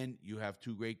weekend, you have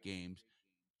two great games.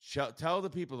 Tell the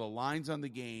people the lines on the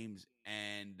games.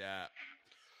 And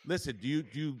listen, do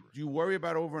you worry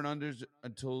about over and unders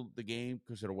until the game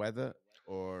because of the weather?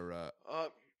 Or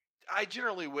I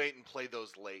generally wait and play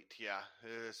those late,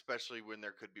 especially when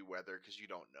there could be weather because you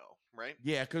don't know, right?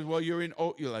 Yeah, because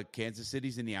you're like Kansas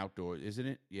City's in the outdoors, isn't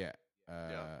it? Yeah.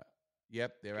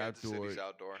 Yep, they're Kansas outdoors. City's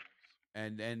outdoor.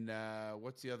 And then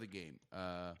what's the other game?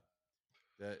 And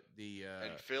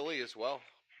Philly as well.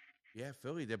 Yeah,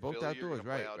 Philly. They're both Philly, outdoors, you're gonna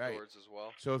right? play outdoors as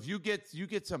well. So if you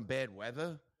get some bad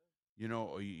weather,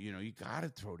 or you got to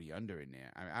throw the under in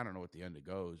there. I don't know what the under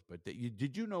goes, but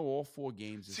did you know all four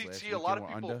games this last weekend a lot of were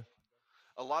people. under?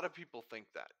 A lot of people think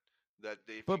that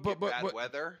if you get bad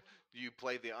weather, you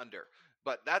play the under.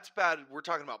 But that's bad. We're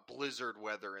talking about blizzard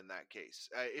weather in that case.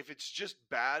 If it's just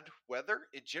bad weather,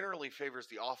 it generally favors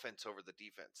the offense over the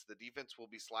defense. The defense will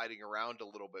be sliding around a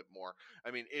little bit more. I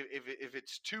mean, if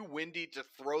it's too windy to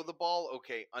throw the ball,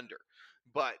 okay, under.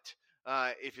 But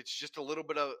if it's just a little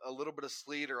bit of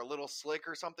sleet or a little slick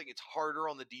or something, it's harder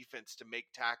on the defense to make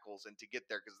tackles and to get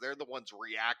there because they're the ones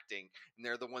reacting and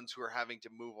they're the ones who are having to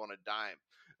move on a dime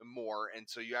more, and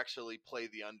so you actually play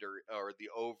the under or the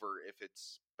over if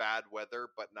it's bad weather,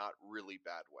 but not really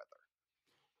bad weather.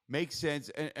 Makes sense.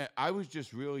 And I was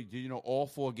just really, all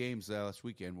 4 games last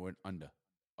weekend were under.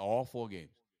 All 4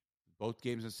 games. Both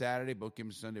games on Saturday, both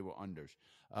games on Sunday were unders.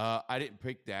 I didn't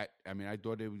pick that. I mean, I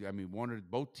thought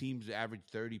both teams averaged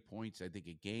 30 points, I think,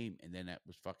 a game, and then that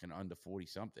was fucking under 40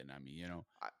 something. I mean,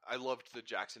 I loved the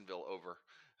Jacksonville over.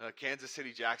 Kansas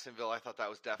City, Jacksonville, I thought that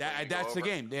was definitely that's the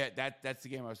game. That's the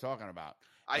game I was talking about.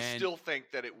 I still think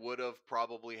that it would have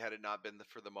probably had it not been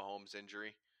for the Mahomes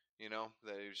injury. That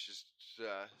it was just.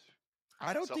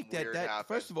 I don't think that happened.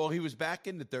 First of all, he was back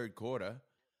in the third quarter.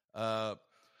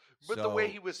 But the way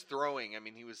he was throwing, I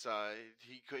mean, he was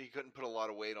he couldn't put a lot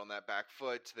of weight on that back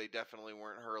foot. They definitely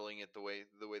weren't hurling it the way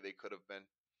they could have been.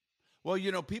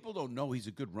 Well, people don't know he's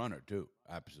a good runner too.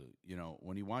 Absolutely,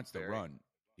 when he wants to run,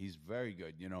 he's very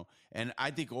good. And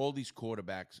I think all these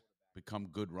quarterbacks become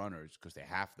good runners because they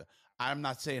have to. I'm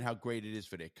not saying how great it is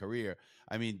for their career.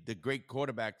 I mean, the great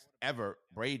quarterbacks ever,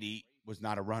 Brady was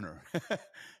not a runner.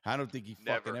 I don't think he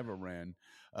fucking ever ran.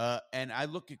 And I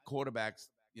look at quarterbacks,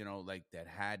 like that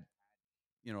had,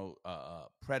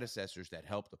 predecessors that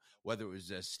helped them, whether it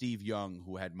was Steve Young,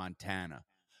 who had Montana,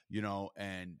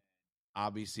 and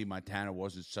obviously Montana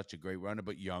wasn't such a great runner,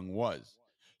 but Young was.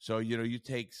 So, you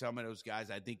take some of those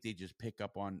guys, I think they just pick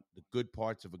up on the good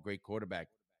parts of a great quarterback.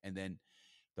 And then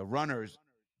the runners,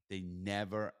 they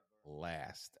never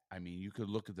last. I mean, you could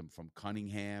look at them from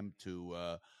Cunningham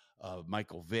to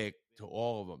Michael Vick to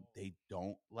all of them. They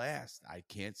don't last. I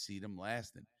can't see them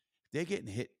lasting. They're getting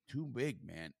hit too big,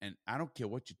 man. And I don't care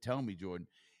what you tell me, Jordan.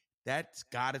 That's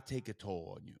got to take a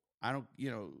toll on you. I don't,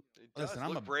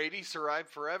 listen, Brady survived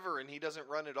forever, and he doesn't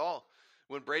run at all.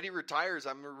 When Brady retires,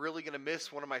 I'm really going to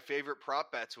miss one of my favorite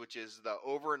prop bets, which is the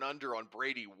over and under on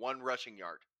Brady, 1 rushing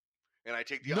yard. And I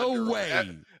take the under. No way.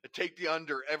 I take the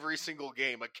under every single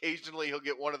game. Occasionally he'll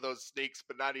get one of those snakes,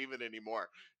 but not even anymore.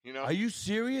 Are you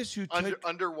serious? You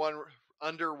under one.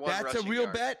 That's a real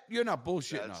bet. You're not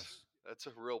bullshitting us. That's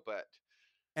a real bet.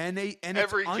 And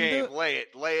every game, lay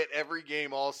it every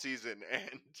game all season.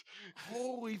 And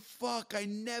holy fuck, I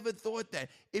never thought that.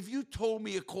 If you told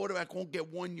me a quarterback won't get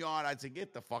 1 yard, I'd say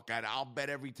get the fuck out of it. I'll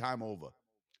bet every time over.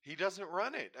 He doesn't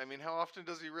run it. I mean, how often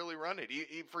does he really run it?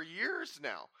 He for years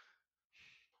now.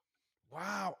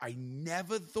 Wow, I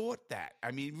never thought that.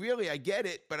 I mean, really, I get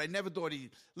it, but I never thought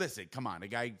listen, come on, the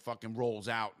guy fucking rolls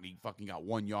out and he fucking got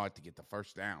 1 yard to get the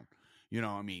first down.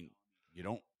 I mean, you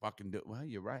don't fucking do. Well,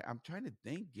 you're right. I'm trying to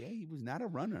think. Yeah, he was not a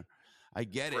runner. I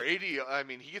get Brady, I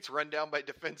mean, he gets run down by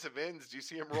defensive ends. Do you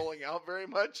see him rolling out very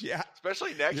much? Yeah.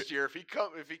 Especially next year. If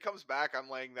he comes back, I'm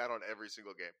laying that on every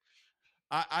single game.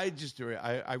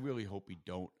 I really hope he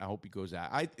don't. I hope he goes out.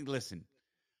 Listen,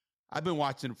 I've been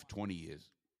watching him for 20 years,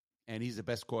 and he's the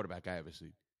best quarterback I ever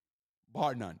seen.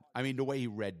 Bar none. I mean, the way he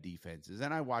read defenses.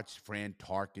 And I watched Fran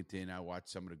Tarkenton. I watched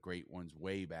some of the great ones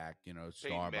way back,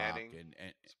 Starbuck and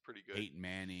it's pretty good. Peyton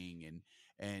Manning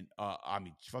and I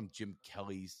mean, from Jim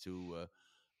Kelly's to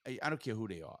I don't care who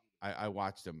they are. I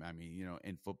watched them. I mean,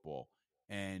 in football,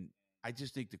 and I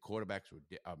just think the quarterbacks were.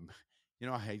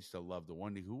 I used to love the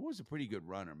one who was a pretty good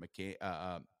runner,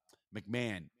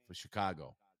 McMahon for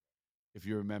Chicago. If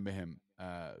you remember him,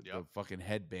 the fucking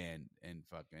headband and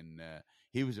fucking,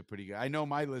 he was a pretty good. I know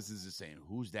my listeners are saying,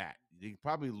 "Who's that?" They're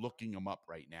probably looking him up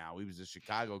right now. He was a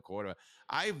Chicago quarterback.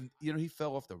 He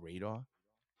fell off the radar.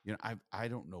 I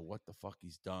don't know what the fuck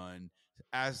he's done.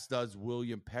 As does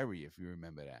William Perry, if you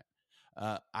remember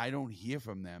that. I don't hear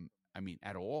from them. I mean,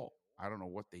 at all. I don't know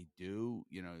what they do.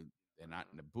 They're not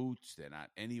in the boots. They're not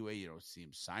anyway. You don't see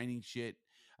them signing shit.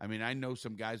 I mean, I know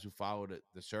some guys who follow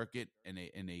the circuit and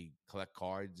they collect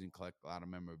cards and collect a lot of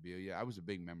memorabilia. I was a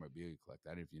big memorabilia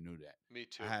collector. I don't know if you knew that. Me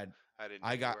too.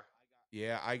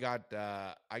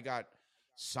 I got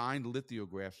signed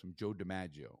lithographs from Joe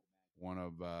DiMaggio, one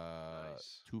of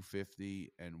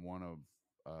 250 and one of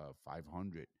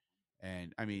 500,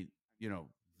 and I mean,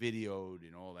 videoed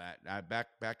and all that.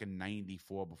 Back in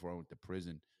 '94, before I went to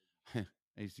prison.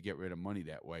 I used to get rid of money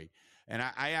that way. And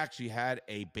I actually had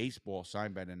a baseball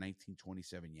signed by the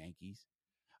 1927 Yankees,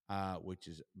 which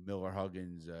is Miller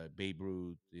Huggins, Babe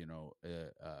Ruth,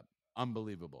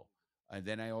 unbelievable. And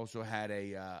then I also had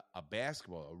a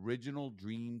basketball, original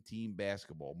Dream Team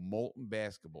basketball, molten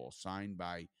basketball, signed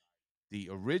by the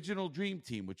original Dream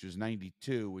Team, which was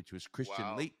 '92, which was Christian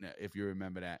Wow. Leitner, if you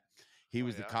remember that. He Oh,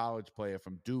 was the yeah. college player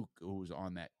from Duke who was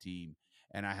on that team,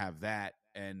 and I have that.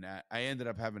 And I ended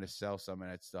up having to sell some of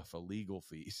that stuff for legal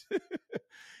fees,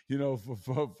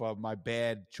 for my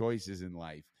bad choices in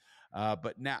life.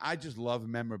 But now I just love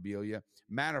memorabilia.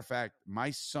 Matter of fact,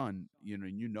 my son,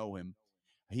 and you know him,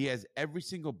 he has every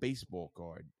single baseball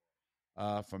card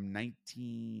from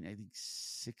 19, I think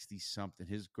 60 something.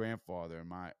 His grandfather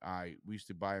and we used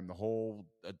to buy him the whole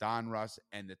Don Russ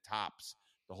and the tops,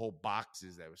 the whole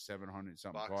boxes that was 700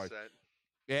 something Box cards. set.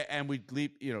 Yeah, and we'd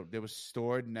leave, they was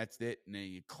stored and that's it. And then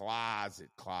you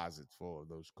closets full of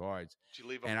those cards. Did you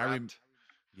leave them And wrapped?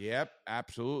 yep,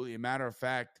 absolutely. A matter of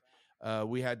fact,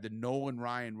 we had the Nolan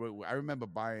Ryan. I remember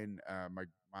buying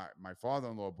my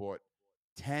father-in-law bought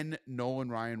 10 Nolan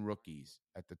Ryan rookies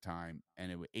at the time,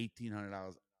 and it was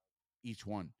 $1,800 each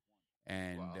one.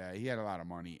 And Wow. he had a lot of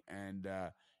money, and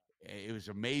it was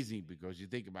amazing because you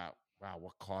think about, wow,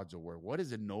 what cards are worth? What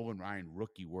is a Nolan Ryan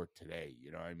rookie worth today?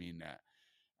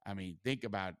 Think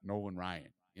about Nolan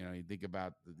Ryan. You think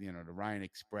about the Ryan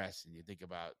Express, and you think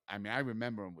about. I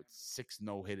remember him with 6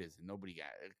 no-hitters, and nobody got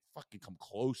fucking come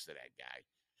close to that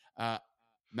guy.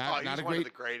 Not He's a one of great, the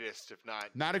greatest, if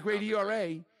not. not a if great not the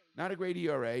greatest. ERA, not a great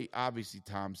ERA. Obviously,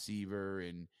 Tom Seaver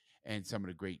and some of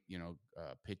the great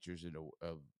pitchers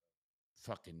of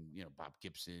fucking Bob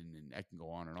Gibson, and I can go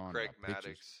on and on Greg about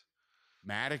pitchers.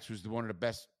 Maddox. Maddox was one of the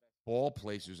best ball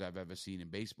placers I've ever seen in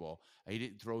baseball. He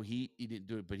didn't throw heat, he didn't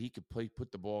do it, but he could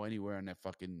put the ball anywhere on that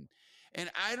fucking.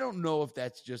 And I don't know if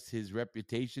that's just his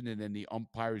reputation, and then the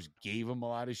umpires gave him a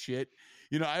lot of shit.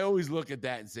 I always look at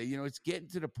that and say, it's getting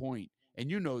to the point, and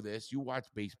you know this. You watch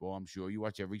baseball, I'm sure. You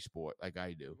watch every sport like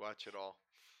I do. Watch it all.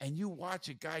 And you watch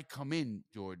a guy come in,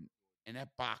 Jordan, in that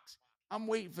box. I'm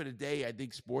waiting for the day I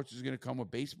think sports is going to come with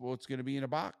baseball. It's going to be in a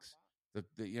box.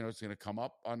 It's going to come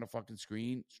up on the fucking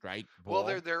screen, strike, ball.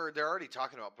 Well, they're already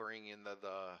talking about bringing in the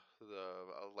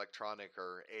electronic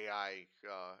or AI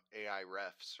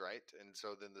refs, right? And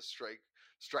so then the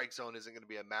strike zone isn't going to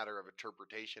be a matter of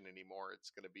interpretation anymore.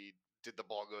 It's going to be, did the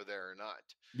ball go there or not?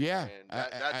 Yeah,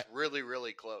 And that's really,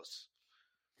 really close.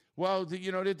 Well,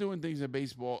 they're doing things in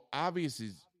baseball.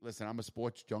 Obviously, listen, I'm a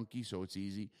sports junkie, so it's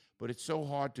easy. But it's so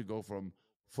hard to go from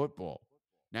football.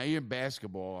 Now you're in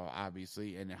basketball,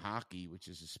 obviously, and in hockey, which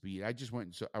is a speed. I just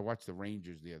went and I watched the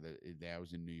Rangers the other day. I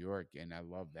was in New York, and I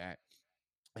love that.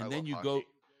 And I then love you hockey. go.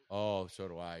 Oh, so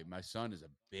do I. My son is a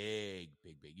big.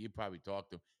 You probably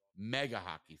talked to him. Mega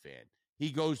hockey fan.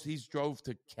 He's drove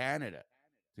to Canada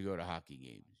to go to hockey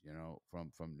games.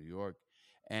 From New York.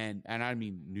 And I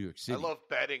mean New York City. I love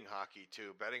betting hockey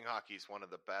too. Betting hockey is one of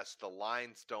the best. The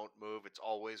lines don't move. It's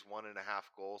always 1.5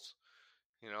 goals.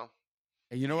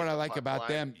 And you know what I like about line.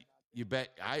 them? You bet.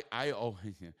 I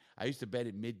used to bet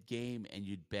at mid game, and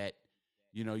you'd bet.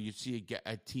 You'd see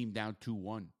a team down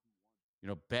 2-1.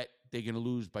 Bet they're going to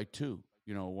lose by 2.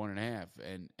 1.5,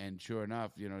 and sure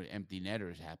enough, empty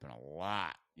netters happen a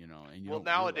lot. And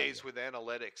nowadays with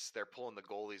analytics, they're pulling the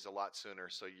goalies a lot sooner.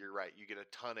 So you're right. You get a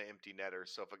ton of empty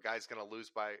netters. So if a team's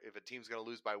going to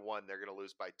lose by 1, they're going to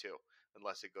lose by 2,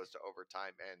 unless it goes to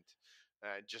overtime.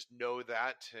 And just know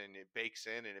that, and it bakes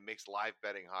in, and it makes live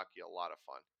betting hockey a lot of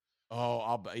fun.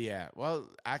 Oh, yeah. Well,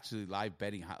 actually, live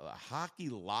betting hockey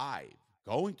live,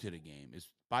 going to the game is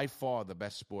by far the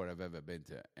best sport I've ever been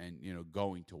to, and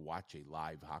going to watch a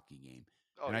live hockey game.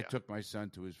 I took my son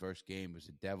to his first game. It was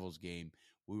a Devils game.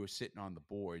 We were sitting on the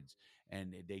boards,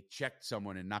 and they checked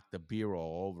someone and knocked the beer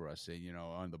all over us, and,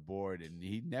 on the board. And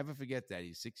he'd never forget that.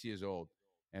 He's 6 years old,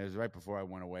 and it was right before I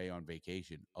went away on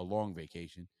vacation, a long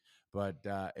vacation. But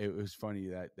it was funny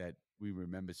that we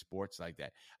remember sports like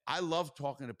that. I love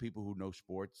talking to people who know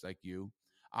sports like you.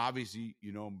 Obviously,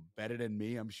 you know better than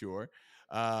me, I'm sure.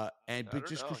 But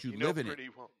just because you live in it.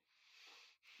 Well.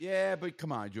 Yeah, but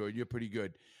come on, Jordan, you're pretty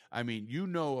good. I mean, you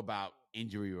know about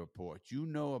injury reports. You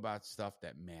know about stuff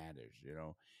that matters,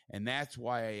 And that's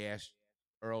why I asked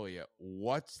earlier,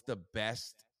 what's the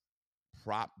best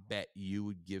prop bet you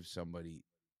would give somebody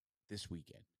this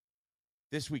weekend?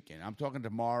 This weekend. I'm talking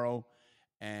tomorrow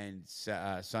and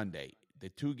Sunday, the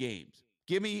 2 games.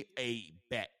 Give me a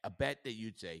bet that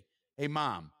you'd say, hey,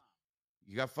 Mom,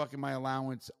 you got fucking my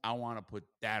allowance. I want to put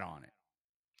that on it.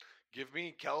 Give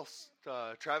me Travis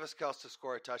Kelce to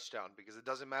score a touchdown, because it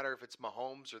doesn't matter if it's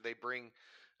Mahomes or they bring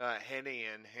Henne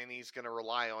in. Henne's going to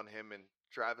rely on him, and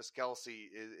Travis Kelce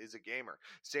is a gamer.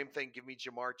 Same thing, give me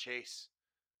Jamar Chase.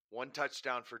 1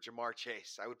 touchdown for Jamar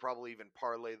Chase. I would probably even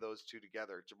parlay those 2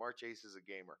 together. Jamar Chase is a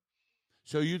gamer.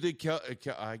 So you think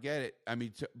I get it. I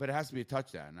mean, but it has to be a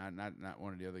touchdown, not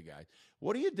one of the other guys.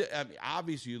 What do you do? I mean,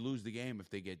 obviously, you lose the game if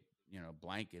they get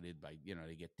blanketed by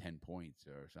they get 10 points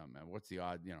or something. What's the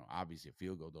odd? Obviously, a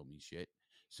field goal don't mean shit.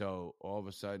 So all of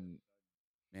a sudden,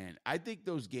 man, I think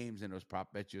those games and those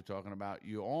prop bets you're talking about,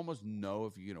 you almost know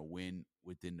if you're going to win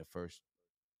within the first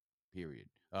period,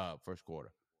 first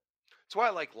quarter. That's why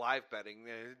I like live betting.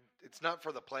 It's not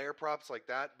for the player props like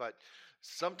that, but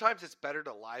sometimes it's better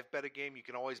to live bet a game. You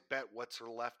can always bet what's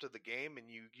left of the game, and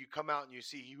you come out and you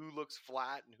see who looks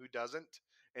flat and who doesn't,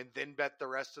 and then bet the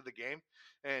rest of the game.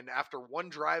 And after one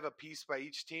drive apiece by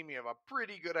each team, you have a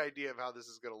pretty good idea of how this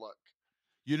is going to look.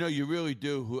 You really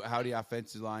do how the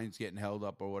offensive line's getting held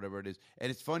up or whatever it is. And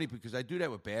it's funny because I do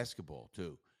that with basketball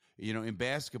too. In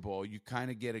basketball, you kind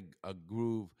of get a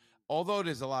groove. Although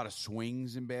there's a lot of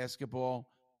swings in basketball,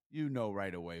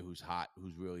 right away who's hot,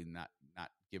 who's really not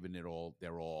giving it all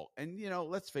their all. And,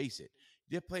 let's face it,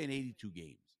 they're playing 82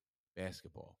 games,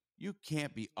 basketball. You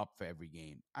can't be up for every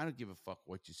game. I don't give a fuck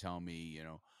what you tell me,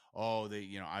 I'm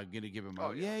going to give them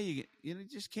you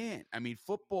just can't. I mean,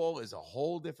 football is a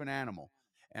whole different animal.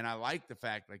 And I like the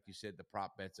fact, like you said, the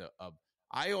prop bets of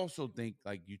I also think,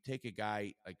 like, you take a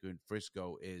guy like in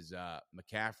Frisco is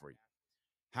McCaffrey.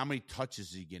 How many touches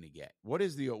is he going to get? What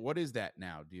is that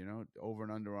now? Do you know over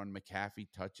and under on McCaffrey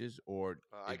touches, or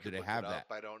do they have that?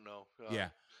 I don't know.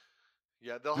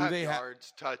 Yeah, they'll have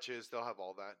yards, touches. They'll have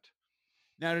all that.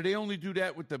 Now, do they only do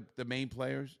that with the main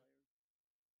players?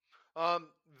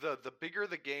 The bigger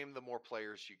the game, the more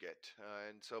players you get,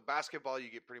 and so basketball, you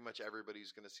get pretty much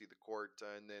everybody's going to see the court,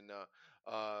 and then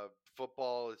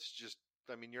football, it's just.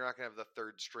 I mean, you're not going to have the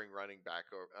third string running back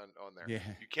on there. Yeah.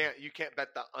 You can't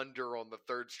bet the under on the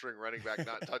third string running back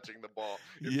not touching the ball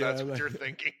if that's what you're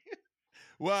thinking.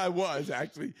 Well, I was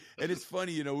actually, and it's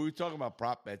funny, we were talking about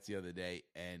prop bets the other day,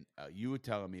 and you were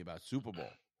telling me about Super Bowl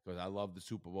because I love the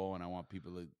Super Bowl and I want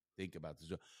people to think about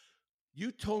this.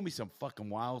 You told me some fucking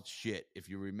wild shit if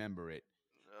you remember it,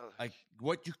 like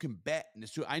what you can bet in the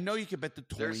Super. I know you can bet the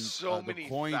coin. There's so many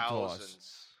coin thousands.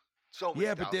 toss. So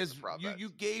many but there's you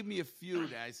gave me a few,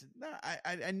 and I said no.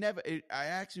 I never. I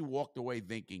actually walked away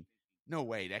thinking, no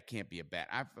way, that can't be a bet.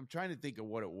 I'm trying to think of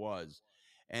what it was,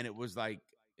 and it was like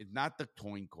it's not the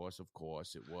coin toss, of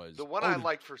course. It was the one I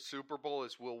liked for Super Bowl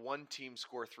is will one team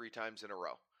score 3 times in a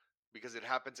row? Because it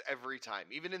happens every time.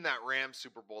 Even in that Rams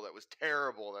Super Bowl that was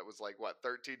terrible, that was like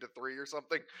 13-3 or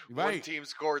something. Right. One team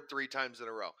scored 3 times in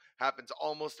a row. Happens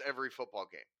almost every football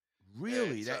game.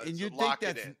 Really,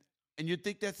 and you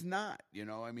think that's not,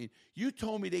 I mean, you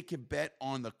told me they could bet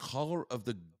on the color of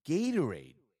the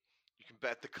Gatorade. You can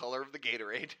bet the color of the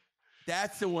Gatorade.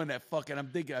 That's the one that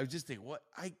I was just thinking, what?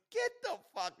 I get the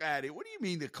fuck out of here. What do you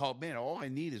mean the color? Man, all I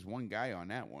need is one guy on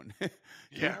that one.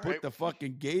 Put the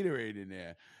fucking Gatorade in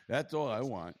there. That's all I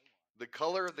want. The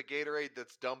color of the Gatorade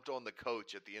that's dumped on the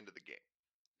coach at the end of the game.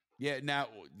 Yeah, now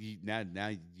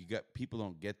you got people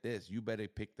don't get this. You better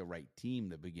pick the right team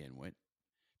to begin with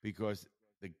because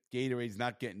the Gatorade's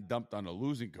not getting dumped on a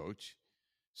losing coach.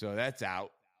 So that's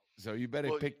out. So you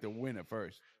better pick the winner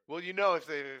first. Well,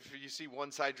 if you see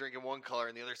one side drinking one color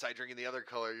and the other side drinking the other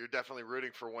color, you're definitely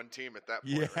rooting for one team at that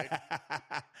point,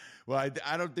 right? Well,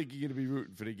 I don't think you're going to be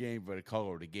rooting for the game for the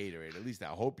color of the Gatorade. At least I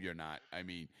hope you're not. I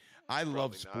mean, I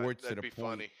love sports to the point.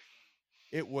 Funny.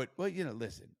 It would. Well,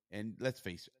 listen, and let's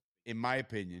face it. In my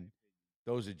opinion,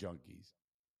 those are junkies.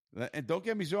 And don't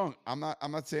get me wrong. I'm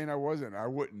not saying I wasn't. I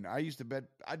wouldn't. I used to bet.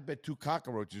 I'd bet 2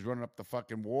 cockroaches running up the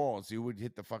fucking wall and see who would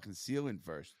hit the fucking ceiling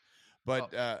first.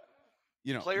 But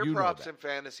player props in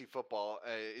fantasy football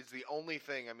is the only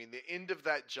thing. I mean, the end of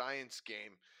that Giants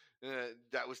game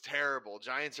that was terrible.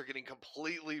 Giants are getting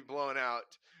completely blown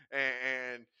out,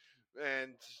 and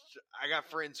I got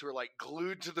friends who are like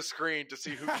glued to the screen to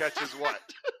see who catches what.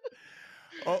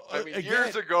 I mean,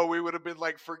 years ago we would have been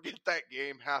like, forget that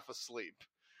game, half asleep.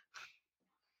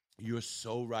 You're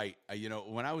so right.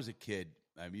 When I was a kid,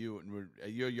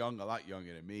 you're young, a lot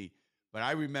younger than me, but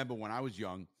I remember when I was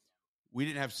young, we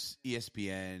didn't have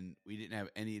ESPN. We didn't have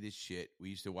any of this shit. We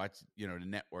used to watch, the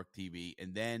network TV,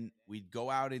 and then we'd go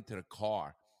out into the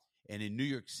car, and in New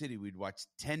York City, we'd watch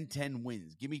 10-10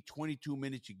 wins. Give me 22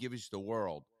 minutes, you give us the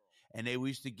world. And we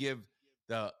used to give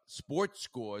the sports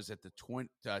scores at the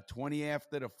 20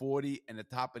 after the 40 and the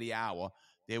top of the hour.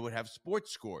 They would have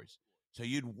sports scores. So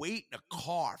you'd wait in a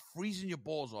car, freezing your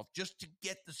balls off just to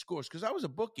get the scores. Because I was a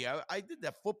bookie. I did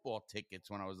that football tickets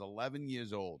when I was 11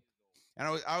 years old. And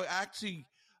I actually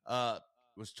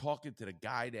was talking to the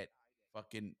guy that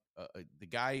fucking the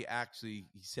guy actually,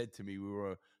 he said to me, we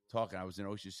were talking, I was in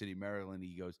Ocean City, Maryland.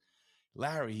 He goes,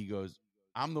 Larry,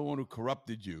 I'm the one who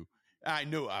corrupted you. I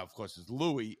knew, of course, it's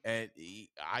Louis, and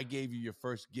I gave you your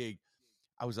first gig.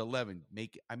 I was 11.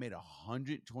 I made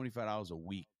 $125 a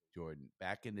week, Jordan,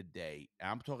 back in the day.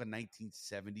 I'm talking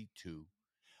 1972,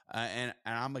 and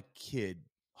I'm a kid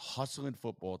hustling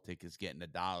football tickets, getting $1,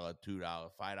 $2,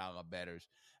 $5 betters,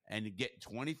 and getting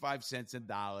 25 cents a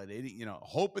dollar. They,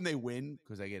 hoping they win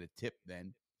because I get a tip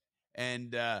then.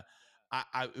 And it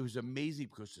was amazing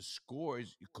because the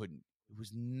scores you couldn't. It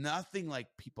was nothing like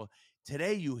people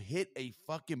today. You hit a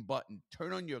fucking button,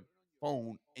 turn on your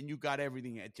phone, and you got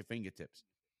everything at your fingertips.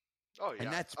 Oh yeah,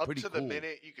 And that's up pretty to cool. the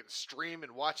minute you can stream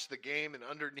and watch the game, and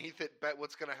underneath it, bet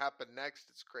what's going to happen next.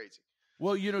 It's crazy.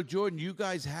 Well, Jordan, you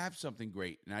guys have something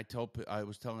great, and I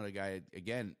was telling a guy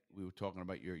again. We were talking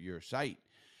about your site,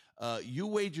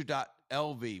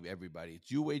 Youwager.lv. Everybody,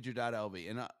 it's Youwager.lv,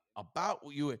 and about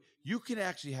you can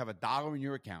actually have $1 in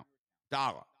your account,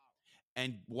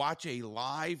 and watch a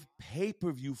live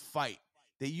pay-per-view fight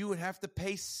that you would have to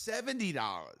pay $70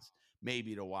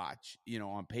 maybe to watch,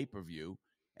 on pay-per-view,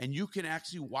 and you can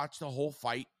actually watch the whole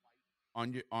fight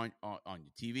on your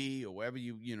TV or wherever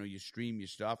you stream your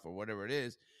stuff or whatever it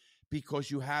is, because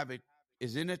you have it.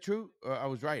 Isn't it true? I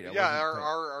was right. Yeah,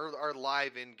 our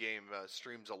live in-game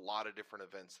streams a lot of different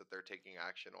events that they're taking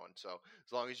action on. So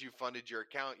as long as you funded your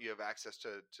account, you have access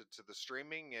to the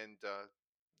streaming, and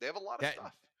they have a lot of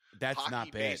stuff. That's hockey,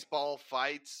 not bad. Baseball,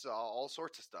 fights, all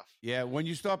sorts of stuff. Yeah, when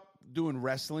you stop doing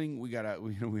wrestling, we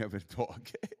have a talk.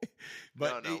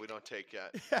 But no, we don't take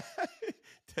yet.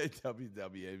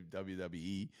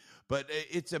 WWE. But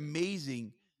it's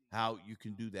amazing how you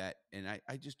can do that. And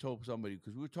I just told somebody,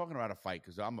 because we were talking about a fight,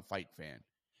 because I'm a fight fan,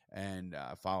 and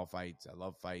I follow fights. I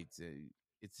love fights.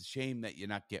 It's a shame that you're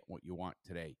not getting what you want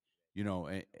today.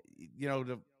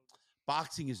 The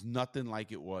boxing is nothing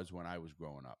like it was when I was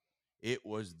growing up. It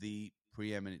was the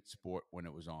preeminent sport when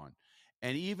it was on.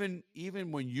 And even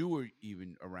when you were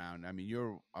even around, I mean,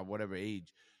 you're whatever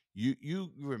age,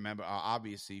 you remember,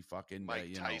 obviously, fucking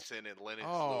Mike Tyson and Lennox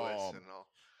Lewis and all.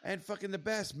 And fucking the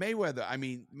best, Mayweather. I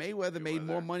mean, Mayweather made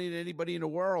more money than anybody in the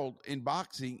world in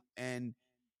boxing, and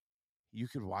you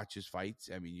could watch his fights.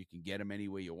 I mean, you can get him any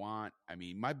way you want. I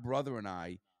mean, my brother and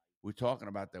I were talking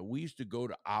about that. We used to go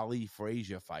to Ali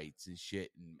Frazier fights and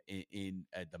shit in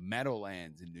the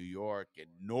Meadowlands in New York, and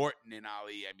Norton and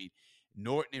Ali. I mean,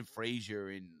 Norton and Frazier,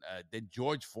 and then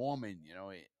George Foreman,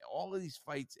 all of these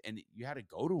fights, and you had to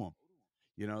go to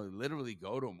them, literally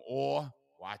go to them or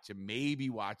watch them,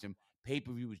 maybe watch them.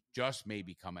 Pay-per-view was just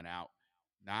maybe coming out.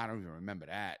 Now, I don't even remember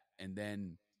that. And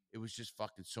then it was just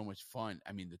fucking so much fun.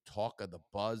 I mean, the talk of the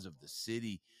buzz of the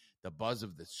city, the buzz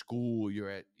of the school you're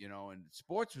at, and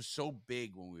sports was so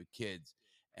big when we were kids.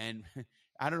 And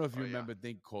I don't know if you remember a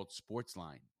thing called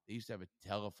Sportsline. They used to have a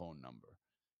telephone number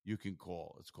you can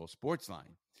call. It's called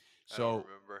Sportsline. So, I don't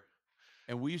remember.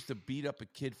 And we used to beat up a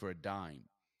kid for a dime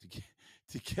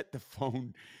to get the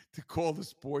phone, to call the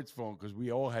sports phone, because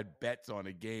we all had bets on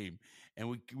a game, and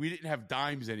we didn't have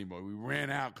dimes anymore. We ran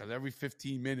out because every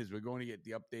 15 minutes we're going to get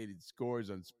the updated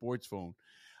scores on sports phone.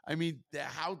 I mean,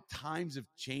 how times have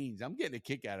changed. I'm getting a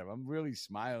kick out of it. I'm really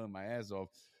smiling my ass off,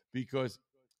 because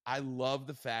I love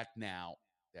the fact now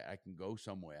that I can go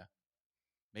somewhere,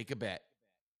 make a bet,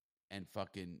 and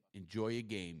fucking enjoy a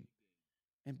game.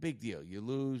 And big deal. You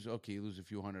lose, okay, you lose a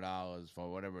few $100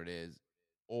 for whatever it is,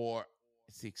 or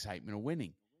it's the excitement of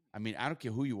winning. I mean, I don't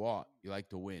care who you are. You like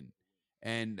to win.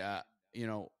 And,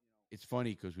 it's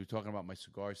funny because we were talking about my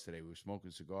cigars today. We were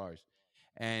smoking cigars.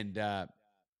 And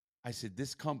I said,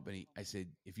 this company, I said,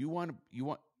 if you want,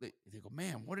 they go,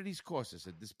 man, what do these cost? I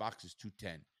said, this box is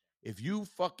 $210. If you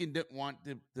fucking didn't want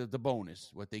the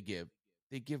bonus, what they give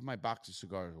my box of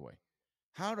cigars away.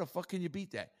 How the fuck can you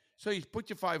beat that? So you put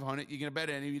your $500, you're going to bet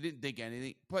anything, you didn't think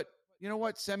anything. But you know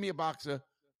what? Send me a box of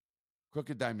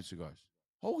Crooked Diamond cigars.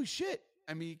 Holy shit.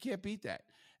 I mean, you can't beat that.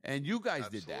 And you guys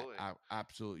did that.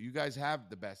 Absolutely. You guys have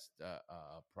the best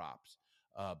props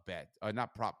bet.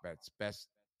 Not prop bets, best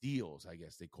deals, I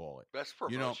guess they call it. Best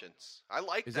promotions. I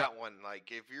like that one.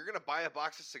 Like, if you're going to buy a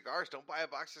box of cigars, don't buy a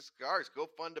box of cigars. Go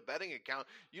fund a betting account.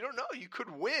 You don't know. You could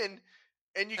win.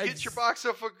 And you get your box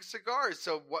of cigars,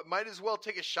 so might as well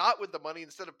take a shot with the money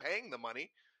instead of paying the money.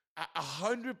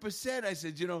 100%. I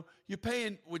said, you're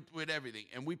paying with everything,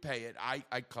 and we pay it.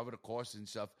 I cover the costs and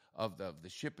stuff of the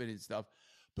shipping and stuff,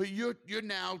 but you're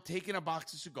now taking a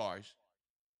box of cigars.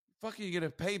 Fucking, you're gonna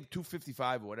pay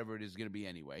 $255 or whatever it is going to be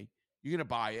anyway. You're gonna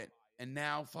buy it, and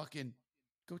now fucking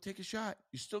go take a shot.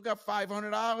 You still got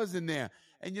 $500 in there,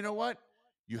 and you know what?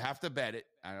 You have to bet it.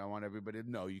 I don't want everybody to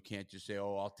know. You can't just say,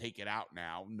 oh, I'll take it out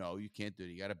now. No, you can't do it.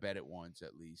 You got to bet it once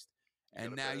at least.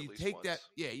 And now you take that.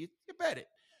 Yeah, you bet it.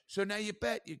 So now you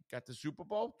bet you got the Super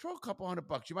Bowl. Throw a couple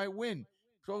 $100. You might win.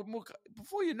 Throw more,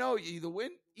 before you know it, you either win.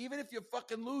 Even if you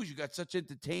fucking lose, you got such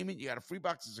entertainment. You got a free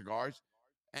box of cigars,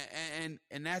 and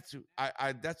that's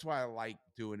that's why I like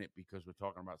doing it, because we're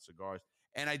talking about cigars.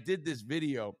 And I did this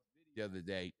video the other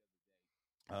day,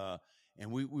 and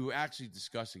we were actually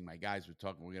discussing. My guys were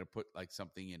talking. We're gonna put like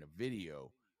something in a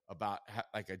video about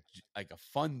like a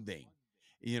fun thing,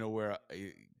 where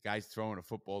a guy's throwing a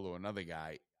football to another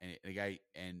guy, and the guy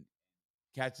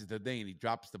catches the thing, and he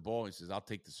drops the ball, and he says, "I'll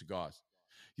take the cigars."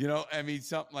 I mean,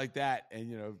 something like that.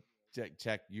 And,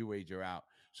 check Youwager out.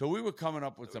 So we were coming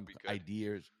up with some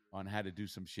ideas on how to do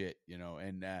some shit,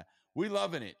 and we're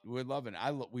loving it. We're loving it.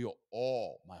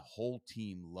 My whole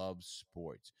team loves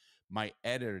sports. My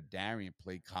editor, Darian,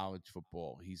 played college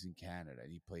football. He's in Canada,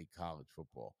 and he played college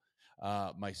football.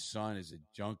 My son is a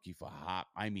junkie for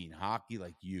hockey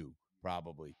like you,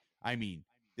 probably. I mean,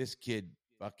 this kid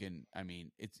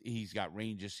he's got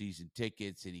Ranger season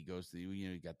tickets, and he goes to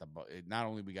he got not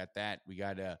only we got that, we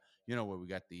got where we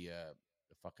got the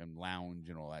fucking lounge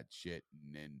and all that shit,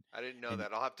 and I didn't know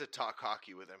that. I'll have to talk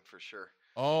hockey with him for sure.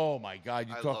 Oh my God,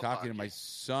 you talk hockey to my hockey.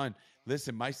 son.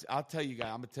 Listen, I'll tell you guys,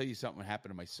 I'm gonna tell you something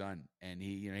happened to my son, and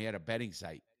he had a betting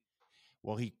site.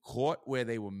 Well, he caught where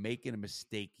they were making a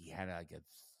mistake. He had like a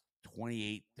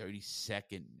 28,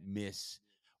 30-second miss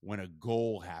when a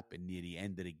goal happened near the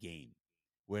end of the game,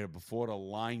 where before the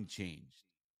line changed.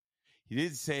 He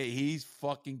didn't say he's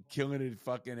fucking killing it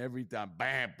fucking every time.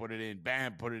 Bam, put it in.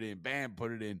 Bam, put it in. Bam,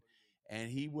 put it in. And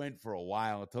he went for a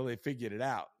while until they figured it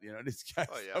out. This guy.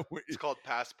 Oh, yeah. It's called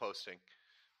pass posting.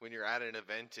 When you're at an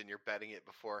event and you're betting it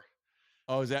before.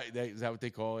 Oh, is that what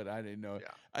they call it? I didn't know.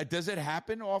 Yeah. Does it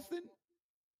happen often?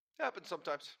 It happens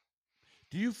sometimes.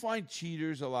 Do you find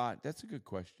cheaters a lot? That's a good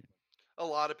question. A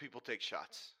lot of people take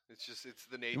shots. It's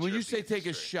the nature. And when you of the say take a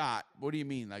industry. shot, what do you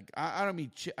mean? Like, I don't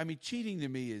mean. I mean, cheating to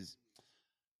me is.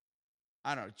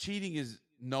 I don't know. Cheating is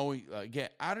knowing. Again,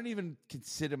 I don't even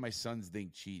consider my son's thing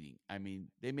cheating. I mean,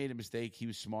 they made a mistake. He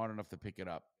was smart enough to pick it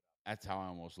up. That's how I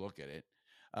almost look at it.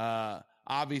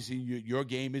 Obviously, your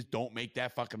game is don't make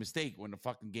that fucking mistake. When the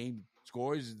fucking game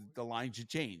scores, the line should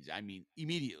change. I mean,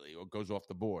 immediately, or it goes off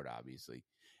the board, obviously,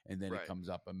 and then it comes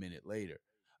up a minute later.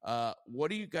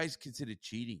 What do you guys consider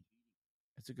cheating?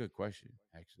 That's a good question,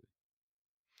 actually.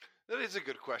 That is a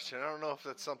good question. I don't know if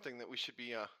that's something that we should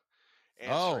be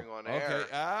answering on air.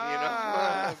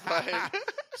 But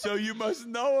so you must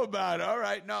know about it. All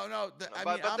right. No.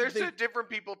 But there's different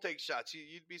people take shots.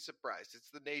 You'd be surprised. It's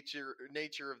the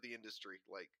nature of the industry.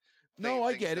 Like,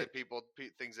 I get it.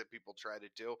 Things that people try to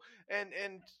do, and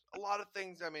a lot of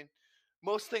things. I mean,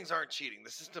 most things aren't cheating.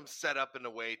 The system's set up in a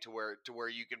way to where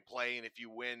you can play, and if you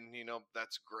win,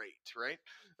 that's great, right?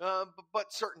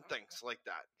 But certain things like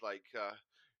that, like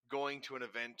going to an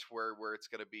event where it's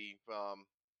going to be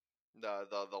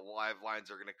the live lines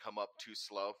are going to come up too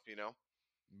slow,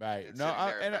 Right. And No,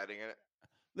 betting in it.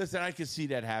 Listen, I can see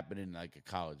that happening like a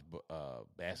college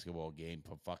basketball game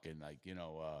for fucking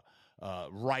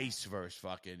Rice versus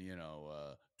fucking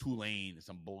Tulane or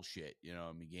some bullshit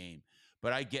in the game.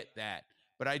 But I get that.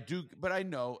 But I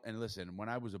know, and listen, when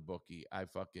I was a bookie, I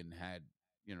fucking had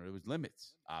there was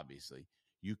limits. Obviously,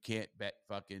 you can't bet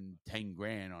fucking 10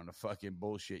 grand on a fucking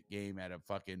bullshit game at a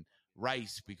fucking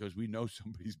Rice, because we know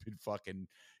somebody's been fucking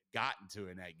gotten to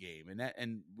in that game,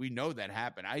 and we know that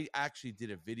happened. I actually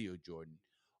did a video, Jordan,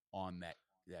 on that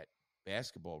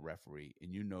basketball referee,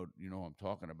 and you know who I'm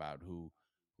talking about, who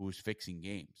was fixing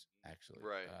games, actually,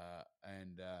 right?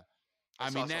 I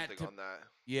saw mean something on that.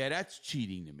 Yeah, that's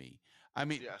cheating to me. I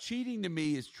mean, cheating to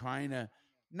me is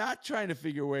not trying to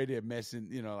figure a way to messing,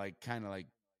 kind of like,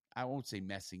 I won't say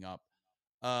messing up,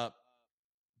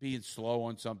 being slow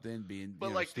on something,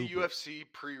 but like stupid. The UFC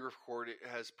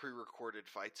has pre-recorded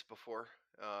fights before.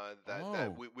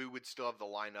 That we would still have the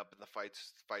lineup, and the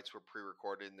fights were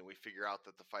pre-recorded, and then we figure out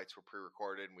that the fights were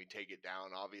pre-recorded, and we take it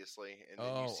down, obviously. And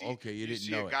then you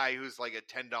see a guy who's like a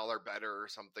 $10 better or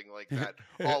something like that,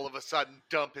 all of a sudden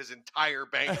dump his entire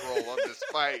bankroll on this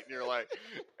fight, and you're like,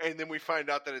 and then we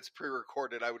find out that it's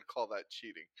pre-recorded. I would call that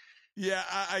cheating. Yeah,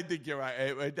 I think you're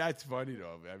right. That's funny,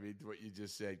 though. I mean, what you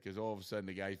just said, because all of a sudden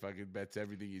the guy fucking bets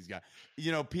everything he's got.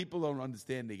 People don't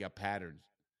understand they got patterns,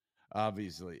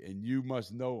 obviously, and you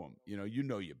must know them. You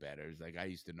know your betters. Like, I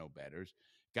used to know betters.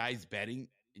 Guys betting,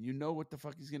 and you know what the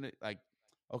fuck he's going to, like,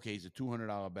 okay, he's a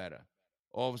 $200 better.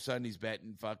 All of a sudden he's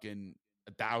betting fucking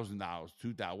 $1,000,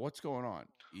 $2,000. What's going on?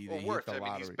 Either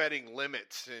he's betting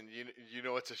limits, and you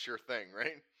know it's a sure thing,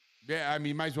 right? Yeah, I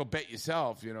mean, might as well bet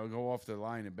yourself, go off the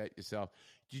line and bet yourself.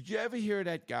 Did you ever hear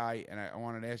that guy, and I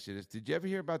wanted to ask you this, did you ever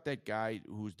hear about that guy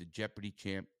who's the Jeopardy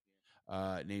champ?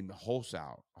 named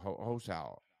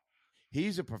Hosal.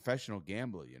 He's a professional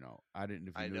gambler. I didn't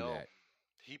know if I you knew know. that.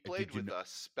 He played Did you with know?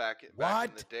 us back in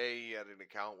What? the day. He had an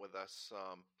account with us.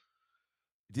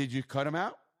 Did you cut him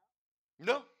out?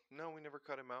 No, we never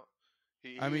cut him out.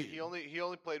 He I mean, he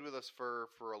only played with us for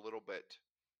a little bit,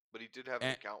 but he did have an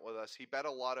and account with us. He bet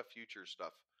a lot of future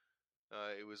stuff.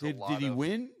 It was a did lot he of.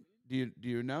 win? Do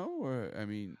you know? Or I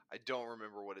mean, I don't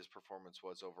remember what his performance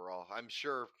was overall. I'm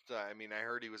sure. I mean, I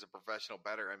heard he was a professional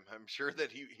bettor. I'm sure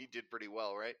that he did pretty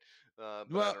well, right? But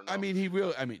I don't know. I mean, he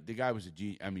really. I mean, the guy was a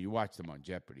G. I mean, you watched him on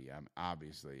Jeopardy.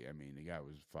 Obviously, I mean, the guy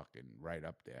was fucking right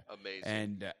up there. Amazing.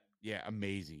 And yeah,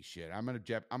 amazing shit. I'm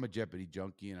a Jeopardy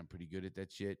junkie, and I'm pretty good at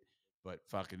that shit. But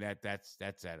fucking that's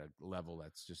at a level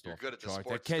that's just You're off good the at the charts.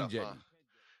 sports Ken stuff, Jennings. huh?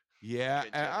 Yeah,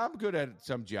 Ken Jennings. I'm good at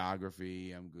some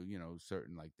geography. I'm good,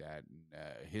 certain like that,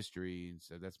 and history, and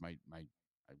so that's my. I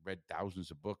read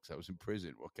thousands of books. I was in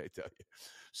prison. What can I tell you?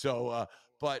 So,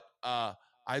 but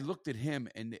I looked at him,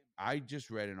 and I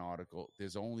just read an article.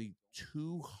 There's only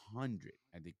 200,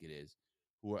 I think it is,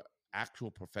 who are actual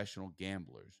professional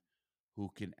gamblers who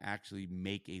can actually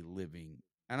make a living.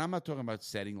 And I'm not talking about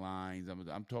setting lines.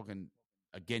 I'm talking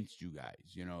against you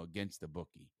guys. Against the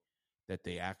bookie. That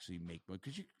they actually make money.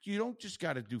 Because you don't just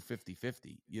got to do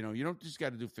 50-50. You don't just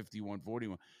got to do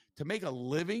 51-41. To make a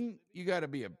living, you got to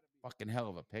be a fucking hell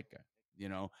of a picker.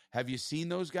 Have you seen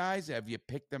those guys? Have you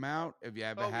picked them out? Have you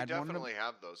ever had one of them? We definitely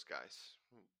have those guys.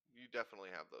 You definitely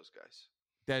have those guys.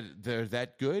 That they're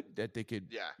that good that they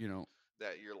could,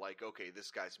 that you're like, okay, this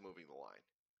guy's moving the line.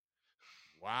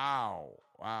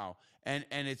 Wow. And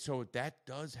it's so that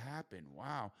does happen.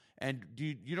 Wow. And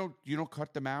you don't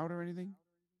cut them out or anything?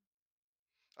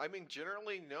 I mean,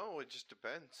 generally, no. It just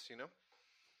depends,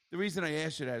 The reason I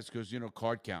asked you that is because,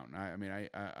 card counting. I mean, I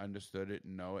understood it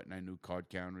and know it, and I knew card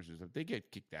counters and stuff. They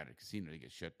get kicked out of the casino. They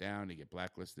get shut down. They get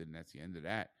blacklisted, and that's the end of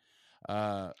that.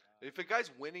 If a guy's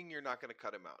winning, you're not going to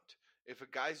cut him out. If a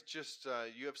guy's just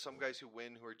you have some guys who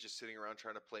win who are just sitting around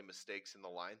trying to play mistakes in the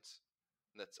lines,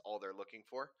 and that's all they're looking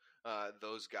for.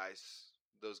 Those guys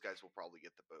will probably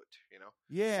get the boot,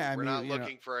 Yeah, we're not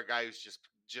looking for a guy who's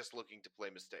just looking to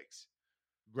play mistakes.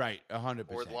 Right, 100%.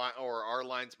 Or our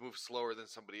lines move slower than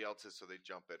somebody else's, so they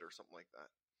jump it or something like that.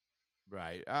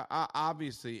 Right.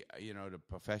 Obviously, the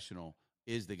professional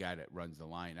is the guy that runs the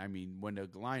line. I mean, when the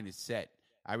line is set,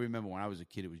 I remember when I was a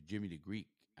kid, it was Jimmy the Greek.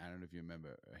 I don't know if you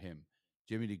remember him.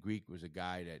 Jimmy the Greek was a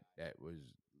guy that was,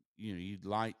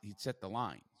 he'd set the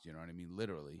lines, you know what I mean,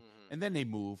 literally. Mm-hmm. And then they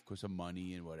move because of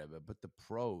money and whatever. But the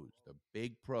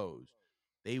big pros,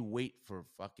 they wait for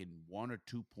fucking 1 or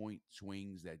 2 point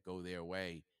swings that go their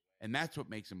way. And that's what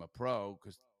makes them a pro,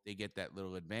 because they get that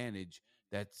little advantage.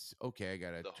 That's okay. I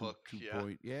got a two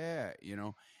point. Yeah.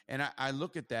 And I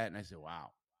look at that and I say, wow,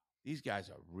 these guys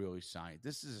are really science.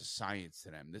 This is a science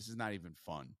to them. This is not even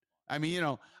fun. I mean,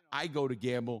 I go to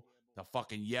gamble to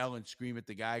fucking yell and scream at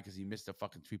the guy because he missed a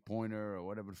fucking 3-pointer or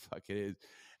whatever the fuck it is.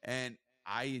 And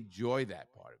I enjoy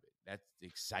that part of it. That's the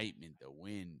excitement, the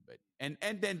win. But and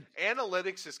then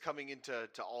analytics is coming into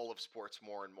all of sports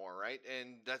more and more, right?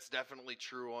 And that's definitely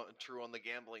true on the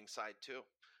gambling side too.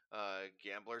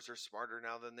 Gamblers are smarter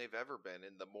now than they've ever been,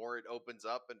 and the more it opens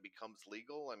up and becomes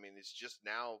legal, I mean, it's just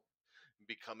now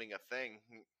becoming a thing.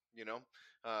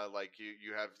 Like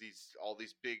you have all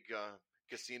these big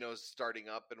casinos starting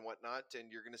up and whatnot,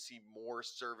 and you're going to see more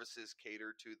services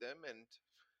cater to them, and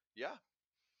yeah.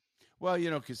 Well,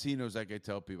 casinos, like I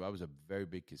tell people, I was a very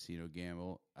big casino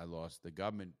gambler. The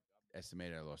government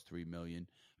estimated I lost $3 million,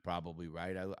 probably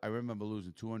right. I remember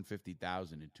losing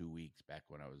 $250,000 in 2 weeks back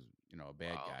when I was, a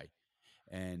bad guy.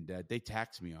 And they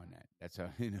taxed me on that. That's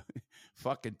how,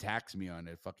 fucking taxed me on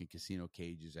that fucking casino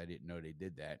cages. I didn't know they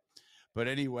did that. But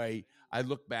anyway, I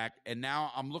look back, and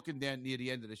now I'm looking down near